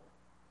call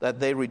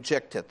that they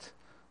rejected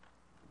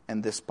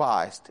and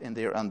despised in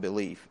their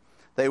unbelief.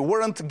 They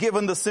weren't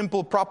given the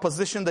simple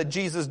proposition that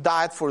Jesus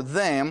died for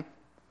them,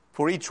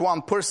 for each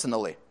one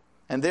personally.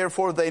 And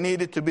therefore they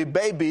needed to be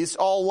babies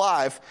all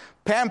life,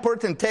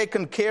 pampered and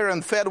taken care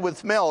and fed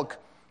with milk.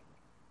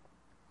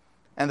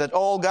 And that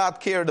all God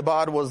cared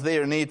about was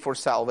their need for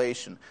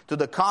salvation. To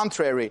the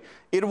contrary,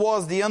 it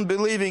was the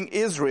unbelieving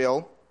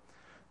Israel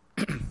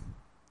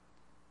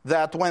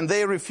that when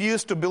they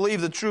refused to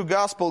believe the true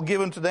gospel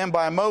given to them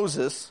by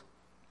Moses,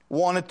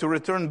 wanted to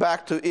return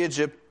back to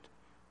Egypt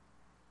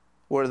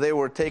where they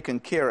were taken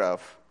care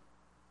of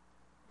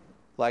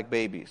like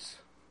babies.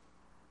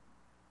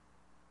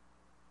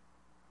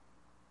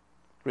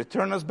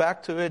 Return us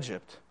back to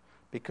Egypt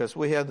because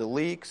we had the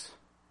leeks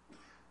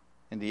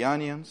and the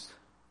onions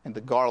and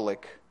the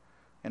garlic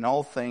and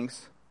all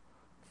things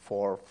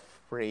for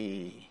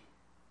free.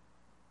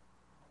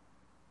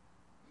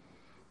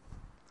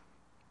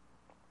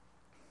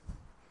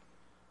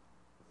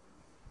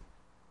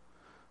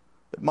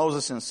 But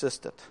Moses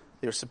insisted,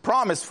 there's a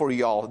promise for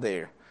y'all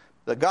there,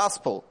 the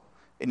gospel.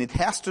 And it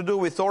has to do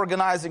with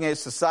organizing a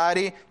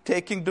society,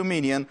 taking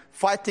dominion,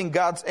 fighting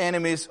God's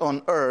enemies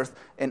on earth,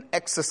 and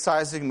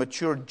exercising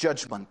mature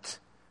judgment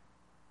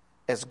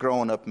as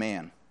grown-up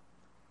man.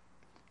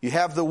 You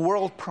have the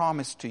world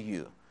promised to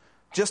you.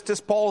 Just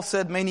as Paul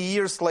said many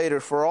years later,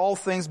 for all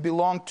things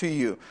belong to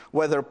you,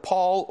 whether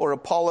Paul or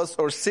Apollos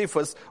or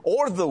Cephas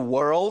or the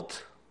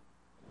world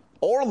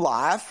or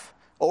life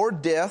or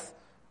death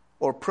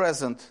or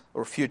present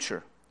or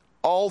future.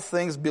 All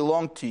things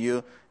belong to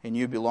you and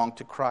you belong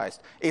to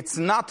Christ. It's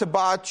not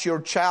about your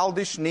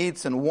childish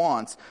needs and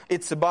wants.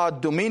 It's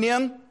about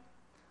dominion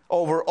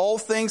over all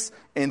things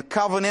and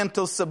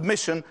covenantal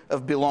submission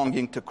of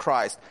belonging to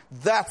Christ.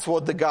 That's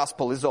what the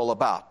gospel is all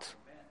about.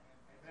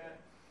 Amen.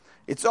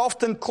 It's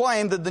often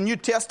claimed that the New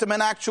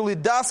Testament actually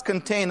does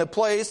contain a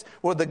place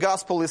where the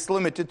gospel is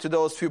limited to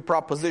those few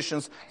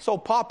propositions so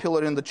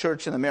popular in the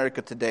church in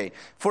America today.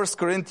 1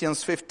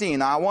 Corinthians 15.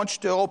 Now, I want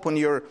you to open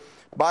your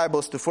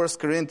Bibles to 1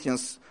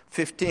 Corinthians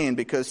 15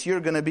 because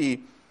you're going to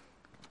be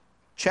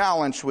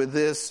challenged with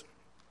this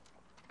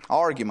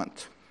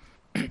argument.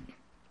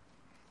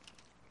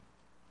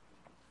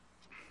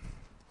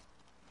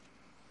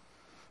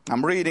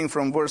 I'm reading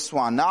from verse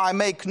 1. Now I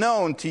make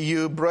known to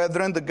you,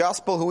 brethren, the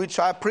gospel which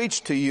I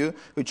preached to you,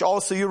 which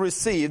also you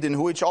received,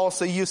 in which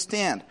also you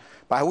stand,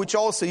 by which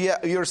also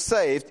you're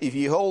saved, if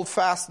you hold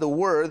fast the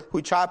word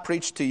which I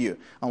preached to you,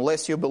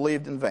 unless you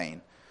believed in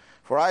vain.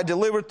 For I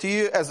delivered to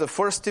you as of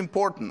first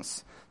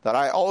importance, that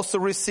I also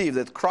received,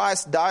 that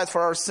Christ died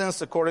for our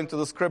sins according to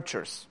the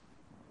Scriptures.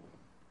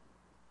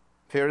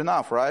 Fair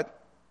enough, right?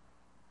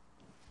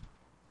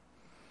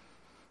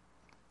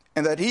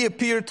 And that he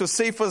appeared to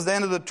Cephas,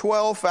 then to the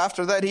 12.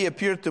 After that he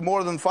appeared to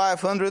more than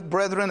 500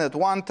 brethren at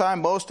one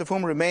time, most of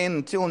whom remain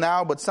until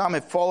now, but some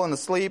have fallen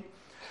asleep.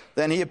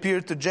 Then he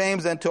appeared to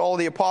James and to all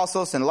the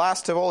apostles, and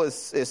last of all,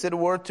 as it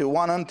were, to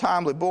one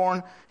untimely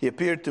born, he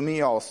appeared to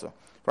me also.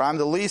 For I am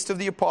the least of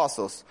the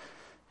apostles,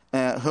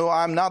 who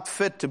I am not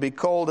fit to be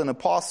called an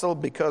apostle,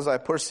 because I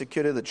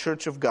persecuted the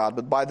church of God.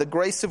 But by the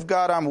grace of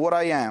God I am what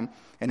I am,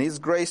 and his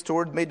grace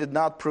toward me did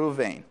not prove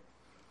vain.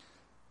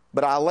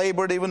 But I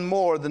labored even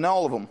more than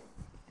all of them.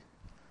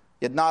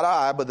 Yet not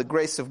I, but the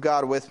grace of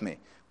God with me.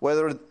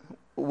 Whether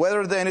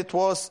then it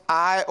was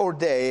I or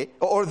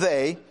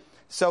they,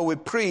 so we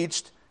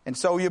preached, and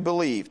so you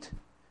believed.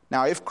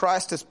 Now if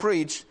Christ has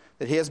preached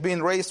that he has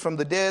been raised from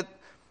the dead,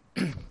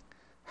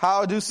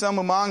 how do some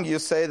among you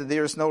say that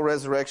there is no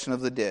resurrection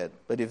of the dead?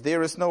 But if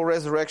there is no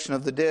resurrection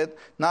of the dead,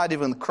 not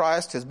even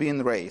Christ has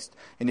been raised.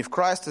 And if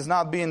Christ has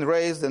not been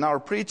raised, then our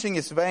preaching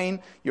is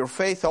vain, your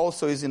faith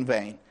also is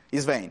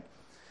vain.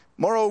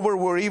 Moreover,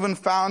 we're even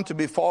found to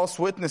be false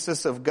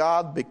witnesses of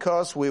God,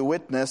 because we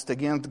witnessed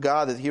against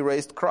God that he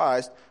raised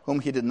Christ, whom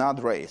he did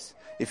not raise.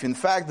 If in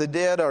fact the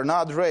dead are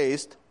not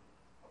raised,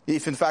 For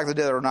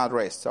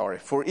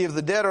if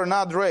the dead are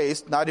not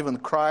raised, not even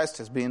Christ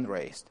has been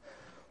raised.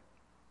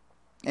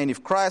 And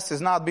if Christ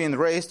has not been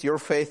raised, your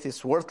faith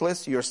is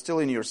worthless, you're still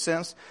in your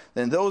sins.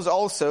 Then those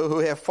also who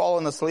have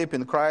fallen asleep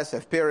in Christ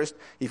have perished.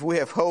 If we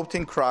have hoped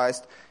in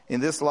Christ, in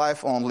this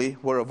life only,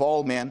 we're of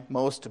all men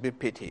most to be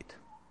pitied.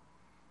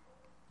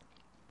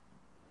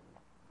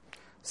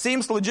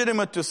 Seems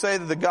legitimate to say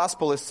that the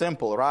gospel is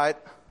simple, right?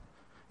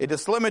 It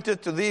is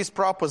limited to these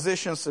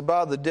propositions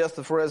about the death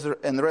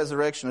and the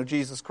resurrection of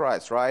Jesus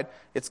Christ, right?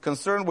 It's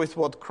concerned with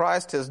what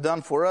Christ has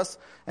done for us,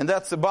 and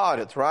that's about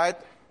it, right?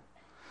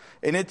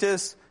 And it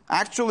is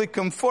actually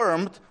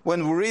confirmed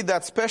when we read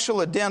that special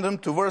addendum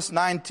to verse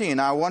 19.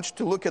 I want you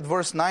to look at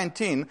verse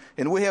 19,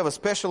 and we have a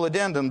special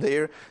addendum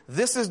there.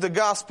 This is the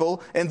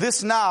gospel, and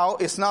this now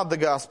is not the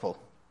gospel,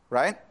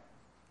 right?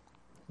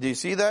 Do you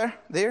see there?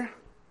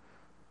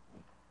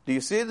 Do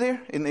you see it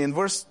there? In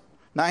verse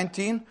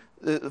 19,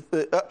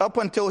 up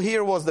until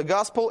here was the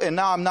gospel, and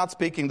now I'm not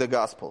speaking the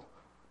gospel.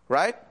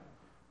 Right?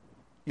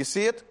 You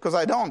see it? Because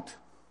I don't.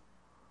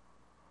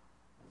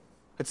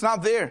 It's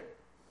not there.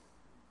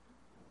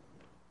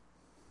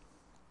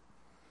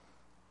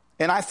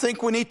 And I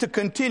think we need to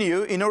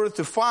continue in order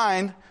to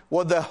find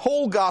what the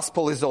whole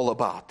gospel is all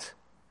about.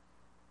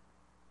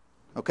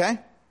 Okay?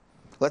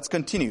 Let's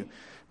continue.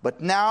 But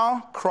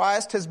now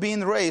Christ has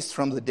been raised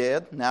from the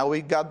dead. Now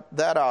we got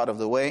that out of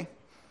the way.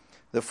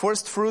 The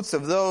first fruits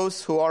of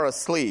those who are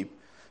asleep.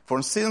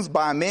 For since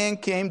by a man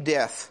came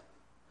death,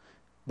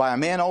 by a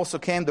man also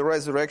came the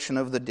resurrection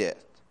of the dead.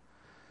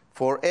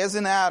 For as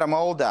in Adam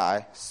all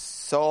die,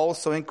 so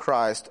also in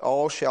Christ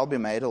all shall be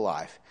made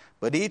alive.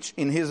 But each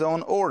in his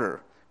own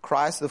order.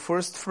 Christ the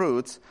first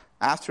fruits,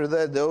 after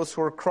that those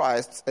who are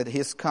Christ's at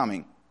his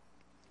coming.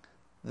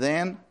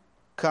 Then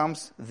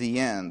comes the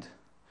end,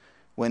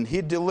 when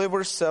he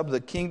delivers up the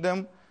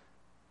kingdom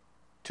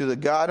to the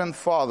God and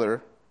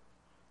Father,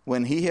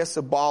 when he has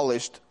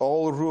abolished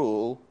all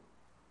rule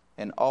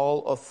and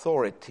all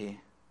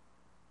authority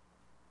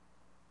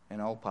and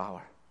all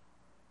power.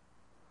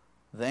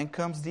 Then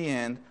comes the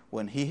end,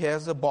 when he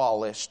has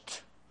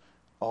abolished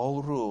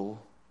all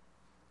rule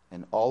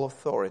and all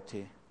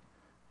authority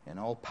and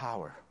all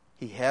power.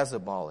 He has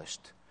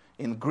abolished.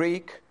 In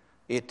Greek,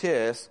 it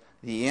is,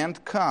 the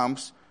end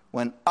comes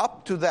when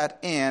up to that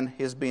end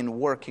he's been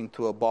working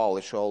to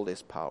abolish all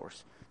these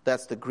powers.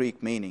 That's the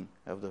Greek meaning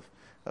of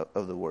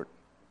the word.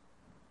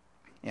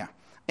 Yeah.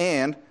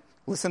 And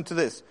listen to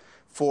this.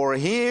 For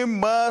he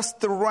must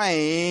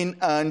reign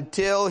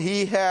until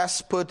he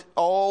has put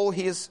all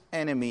his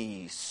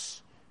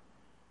enemies.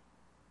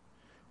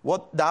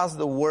 What does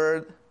the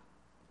word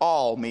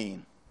all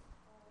mean?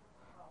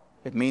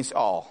 It means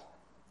all.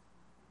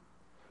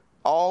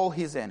 All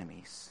his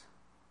enemies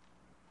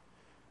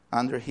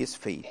under his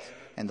feet.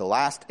 And the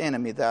last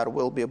enemy that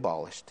will be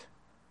abolished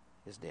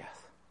is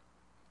death.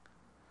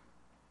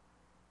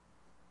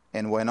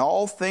 And when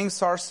all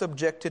things are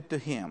subjected to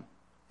him,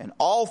 and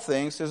all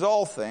things is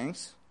all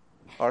things,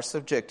 are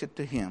subjected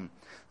to him,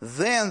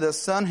 then the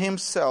Son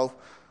himself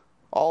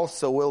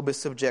also will be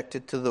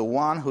subjected to the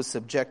one who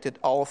subjected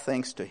all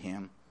things to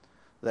him,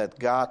 that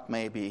God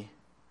may be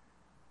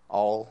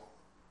all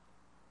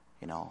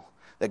in all.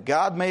 That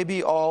God may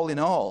be all in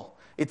all.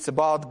 It's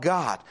about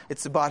God.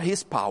 It's about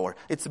his power.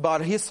 It's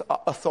about his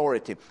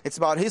authority. It's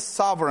about his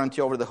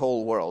sovereignty over the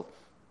whole world.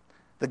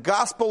 The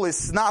gospel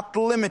is not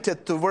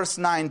limited to verse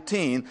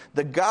 19.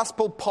 The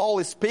gospel Paul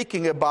is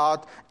speaking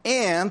about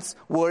ends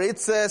where it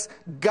says,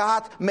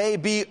 God may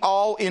be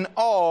all in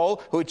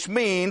all, which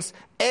means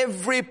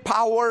every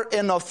power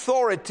and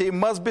authority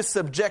must be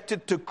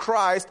subjected to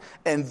Christ,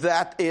 and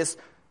that is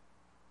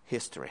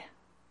history.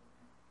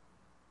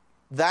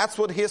 That's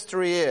what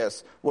history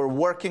is. We're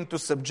working to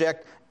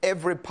subject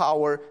every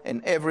power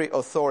and every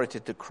authority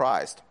to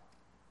Christ.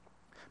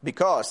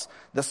 Because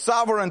the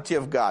sovereignty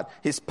of God,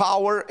 His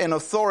power and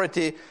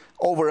authority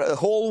over a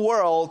whole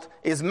world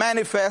is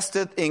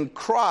manifested in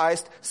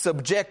Christ,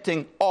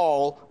 subjecting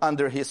all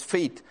under His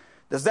feet.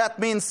 Does that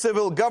mean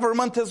civil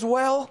government as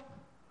well?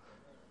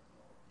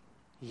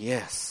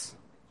 Yes.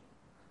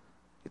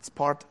 It's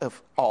part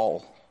of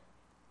all.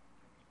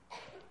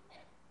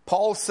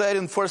 Paul said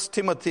in 1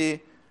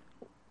 Timothy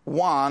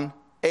 1,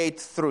 8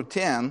 through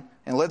 10,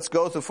 and let's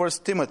go to 1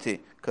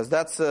 Timothy, because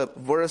that's a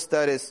verse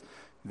that is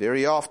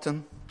very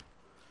often,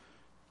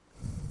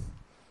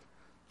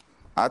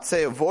 I'd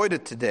say,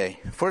 avoided today.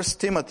 1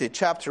 Timothy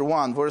chapter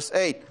 1, verse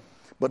 8.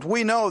 But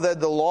we know that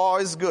the law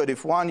is good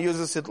if one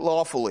uses it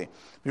lawfully,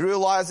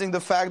 realizing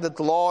the fact that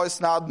the law is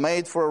not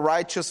made for a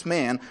righteous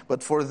man,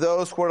 but for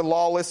those who are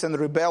lawless and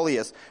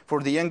rebellious,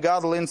 for the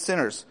ungodly and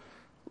sinners.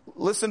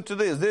 Listen to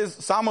this.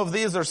 Some of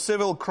these are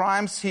civil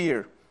crimes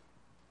here.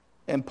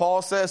 And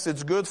Paul says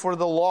it's good for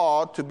the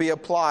law to be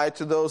applied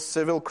to those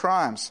civil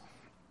crimes.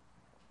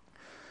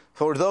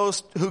 For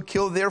those who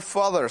kill their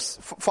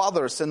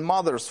fathers and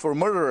mothers, for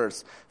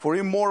murderers, for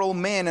immoral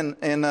men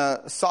and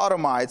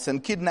sodomites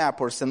and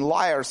kidnappers and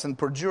liars and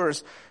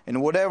perjurers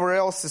and whatever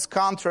else is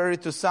contrary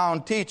to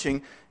sound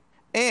teaching.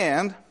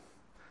 And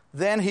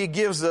then he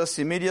gives us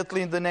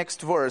immediately in the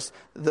next verse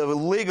the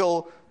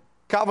legal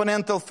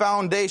covenantal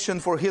foundation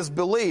for his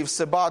beliefs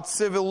about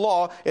civil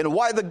law and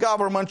why the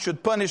government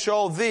should punish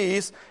all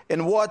these.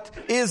 And what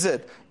is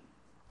it?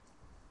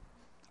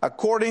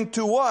 According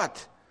to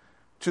what?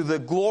 To the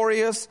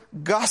glorious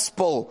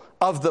gospel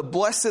of the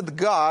blessed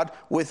God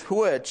with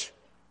which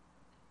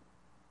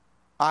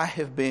I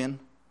have been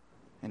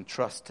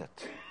entrusted.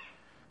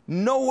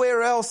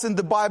 Nowhere else in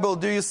the Bible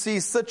do you see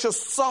such a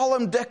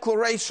solemn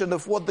declaration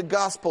of what the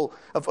gospel,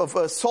 of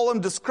a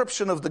solemn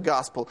description of the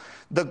gospel.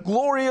 The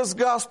glorious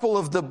gospel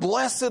of the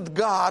blessed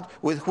God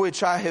with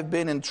which I have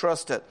been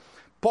entrusted.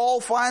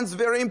 Paul finds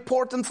very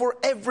important for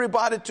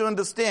everybody to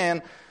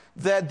understand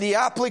that the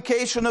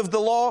application of the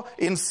law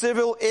in the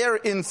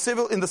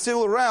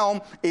civil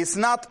realm is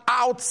not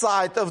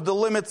outside of the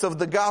limits of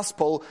the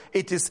gospel.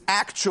 It is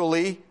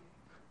actually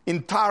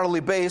entirely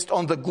based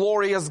on the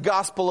glorious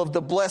gospel of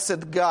the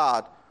blessed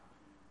God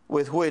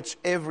with which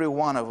every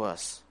one of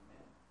us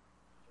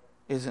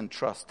is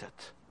entrusted.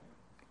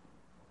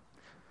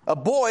 A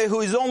boy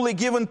who is only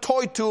given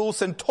toy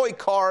tools and toy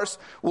cars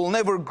will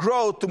never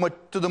grow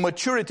to the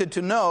maturity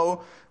to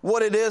know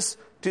what it is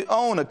to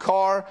own a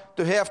car,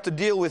 to have to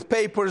deal with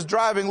papers,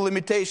 driving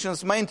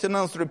limitations,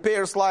 maintenance,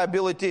 repairs,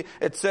 liability,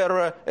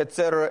 etc.,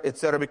 etc.,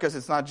 etc., because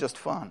it's not just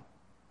fun.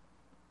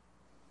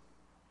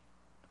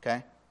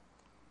 Okay?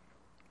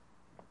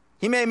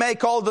 He may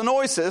make all the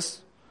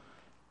noises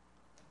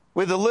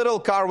with a little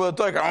car with a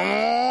toy car.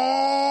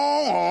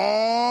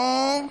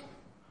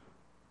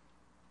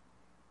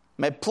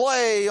 May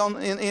play on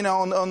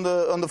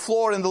the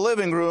floor in the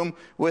living room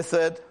with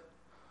it.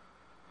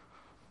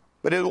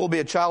 But it will be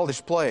a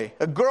childish play.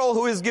 A girl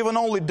who is given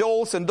only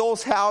dolls and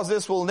dolls'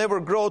 houses will never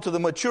grow to the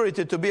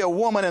maturity to be a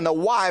woman and a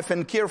wife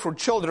and care for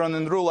children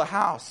and rule a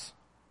house.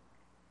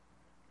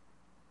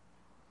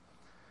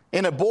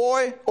 And a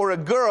boy or a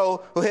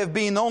girl who have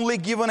been only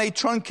given a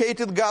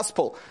truncated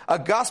gospel, a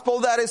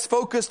gospel that is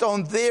focused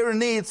on their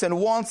needs and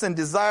wants and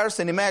desires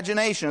and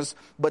imaginations,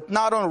 but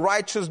not on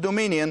righteous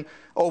dominion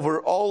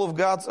over all of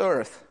God's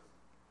earth.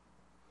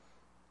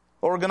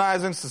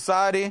 Organizing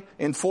society,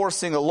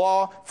 enforcing a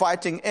law,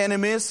 fighting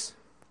enemies,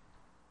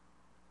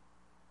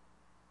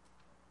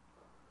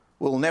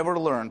 will never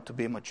learn to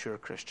be mature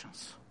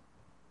Christians.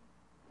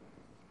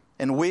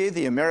 And we,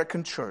 the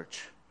American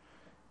church,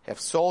 have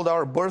sold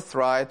our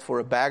birthright for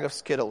a bag of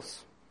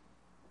Skittles.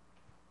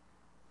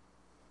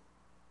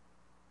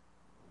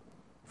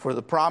 For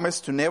the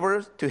promise to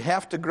never to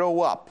have to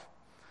grow up.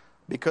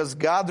 Because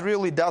God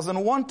really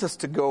doesn't want us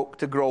to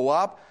grow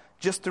up,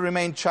 just to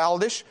remain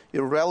childish,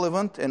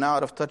 irrelevant, and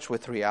out of touch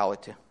with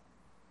reality.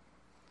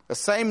 The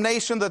same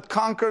nation that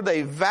conquered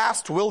a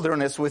vast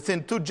wilderness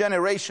within 2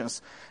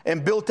 generations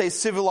and built a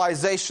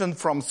civilization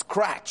from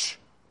scratch.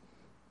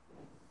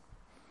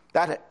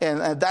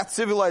 That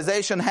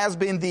civilization has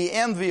been the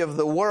envy of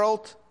the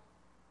world,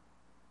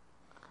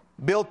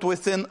 built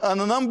within an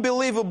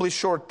unbelievably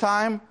short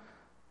time,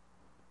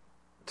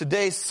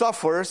 today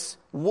suffers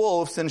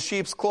wolves in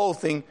sheep's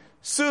clothing,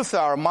 soothe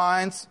our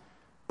minds,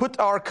 put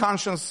our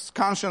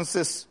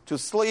consciences to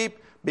sleep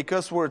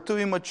because we're too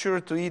immature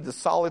to eat the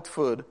solid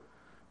food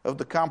of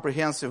the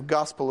comprehensive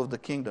gospel of the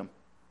kingdom,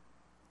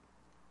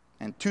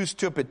 and too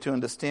stupid to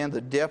understand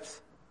the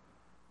depth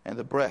and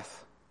the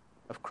breadth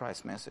of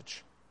Christ's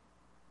message.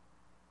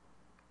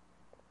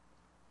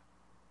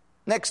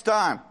 Next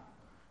time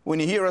When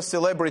you hear a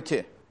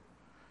celebrity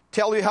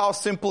tell you how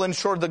simple and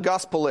short the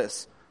gospel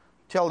is,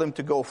 tell them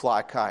to go fly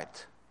a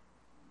kite.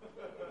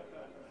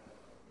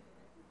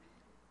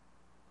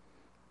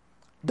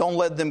 Don't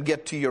let them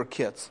get to your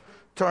kids.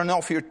 Turn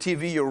off your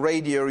TV, your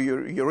radio,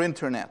 your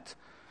internet.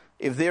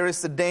 If there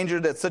is a danger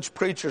that such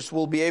preachers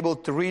will be able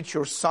to reach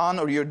your son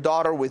or your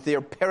daughter with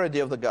their parody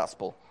of the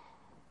gospel.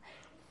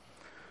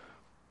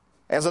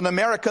 As an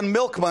American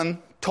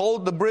milkman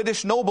told the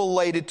British noble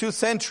lady 2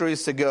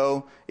 centuries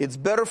ago, it's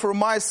better for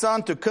my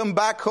son to come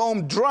back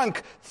home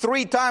drunk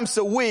 3 times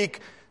a week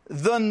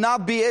than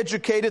not be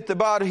educated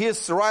about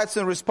his rights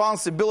and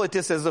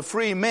responsibilities as a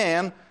free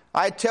man.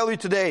 I tell you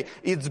today,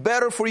 it's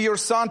better for your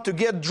son to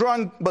get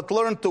drunk but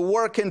learn to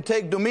work and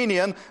take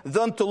dominion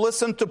than to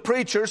listen to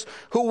preachers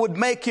who would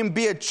make him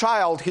be a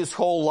child his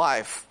whole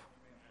life.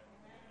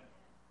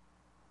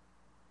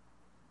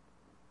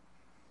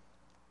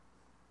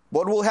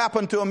 What will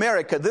happen to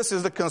America? This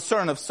is the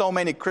concern of so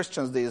many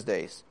Christians these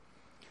days.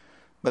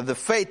 But the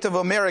fate of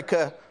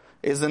America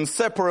is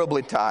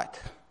inseparably tied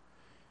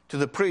to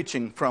the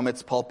preaching from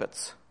its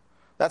pulpits.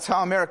 That's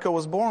how America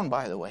was born,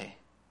 by the way.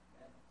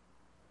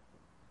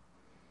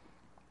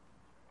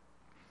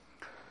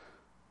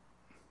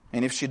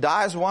 And if she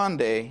dies one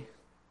day,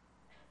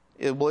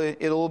 it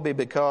will be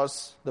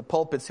because the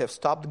pulpits have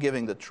stopped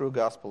giving the true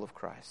gospel of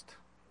Christ.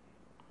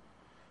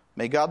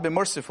 May God be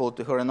merciful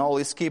to her and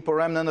always keep a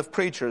remnant of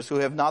preachers who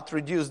have not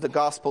reduced the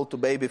gospel to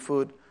baby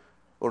food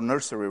or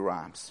nursery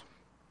rhymes.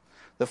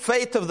 The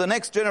fate of the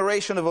next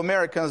generation of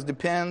Americans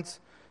depends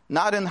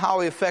not on how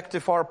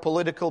effective our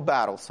political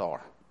battles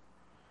are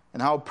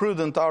and how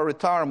prudent our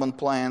retirement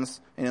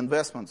plans and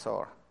investments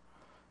are,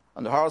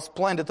 and how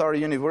splendid our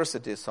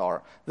universities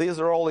are. These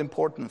are all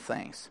important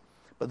things,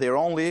 but they're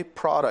only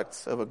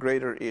products of a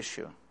greater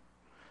issue.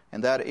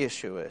 And that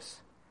issue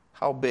is,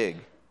 how big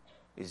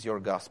is your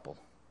gospel?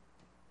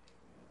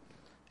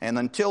 And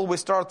until we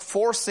start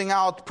forcing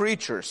out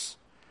preachers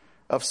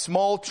of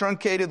small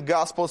truncated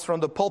gospels from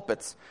the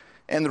pulpits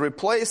and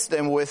replace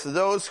them with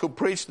those who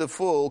preach the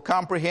full,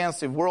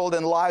 comprehensive world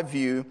and life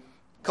view,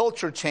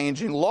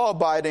 culture-changing,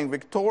 law-abiding,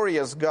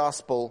 victorious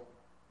gospel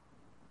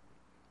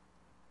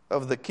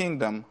of the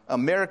kingdom,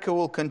 America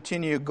will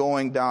continue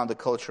going down the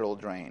cultural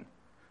drain,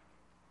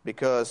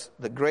 because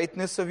the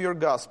greatness of your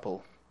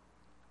gospel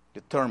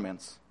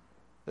determines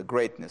the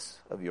greatness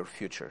of your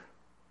future.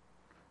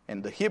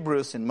 And the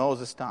Hebrews in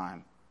Moses'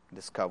 time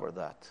discovered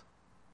that.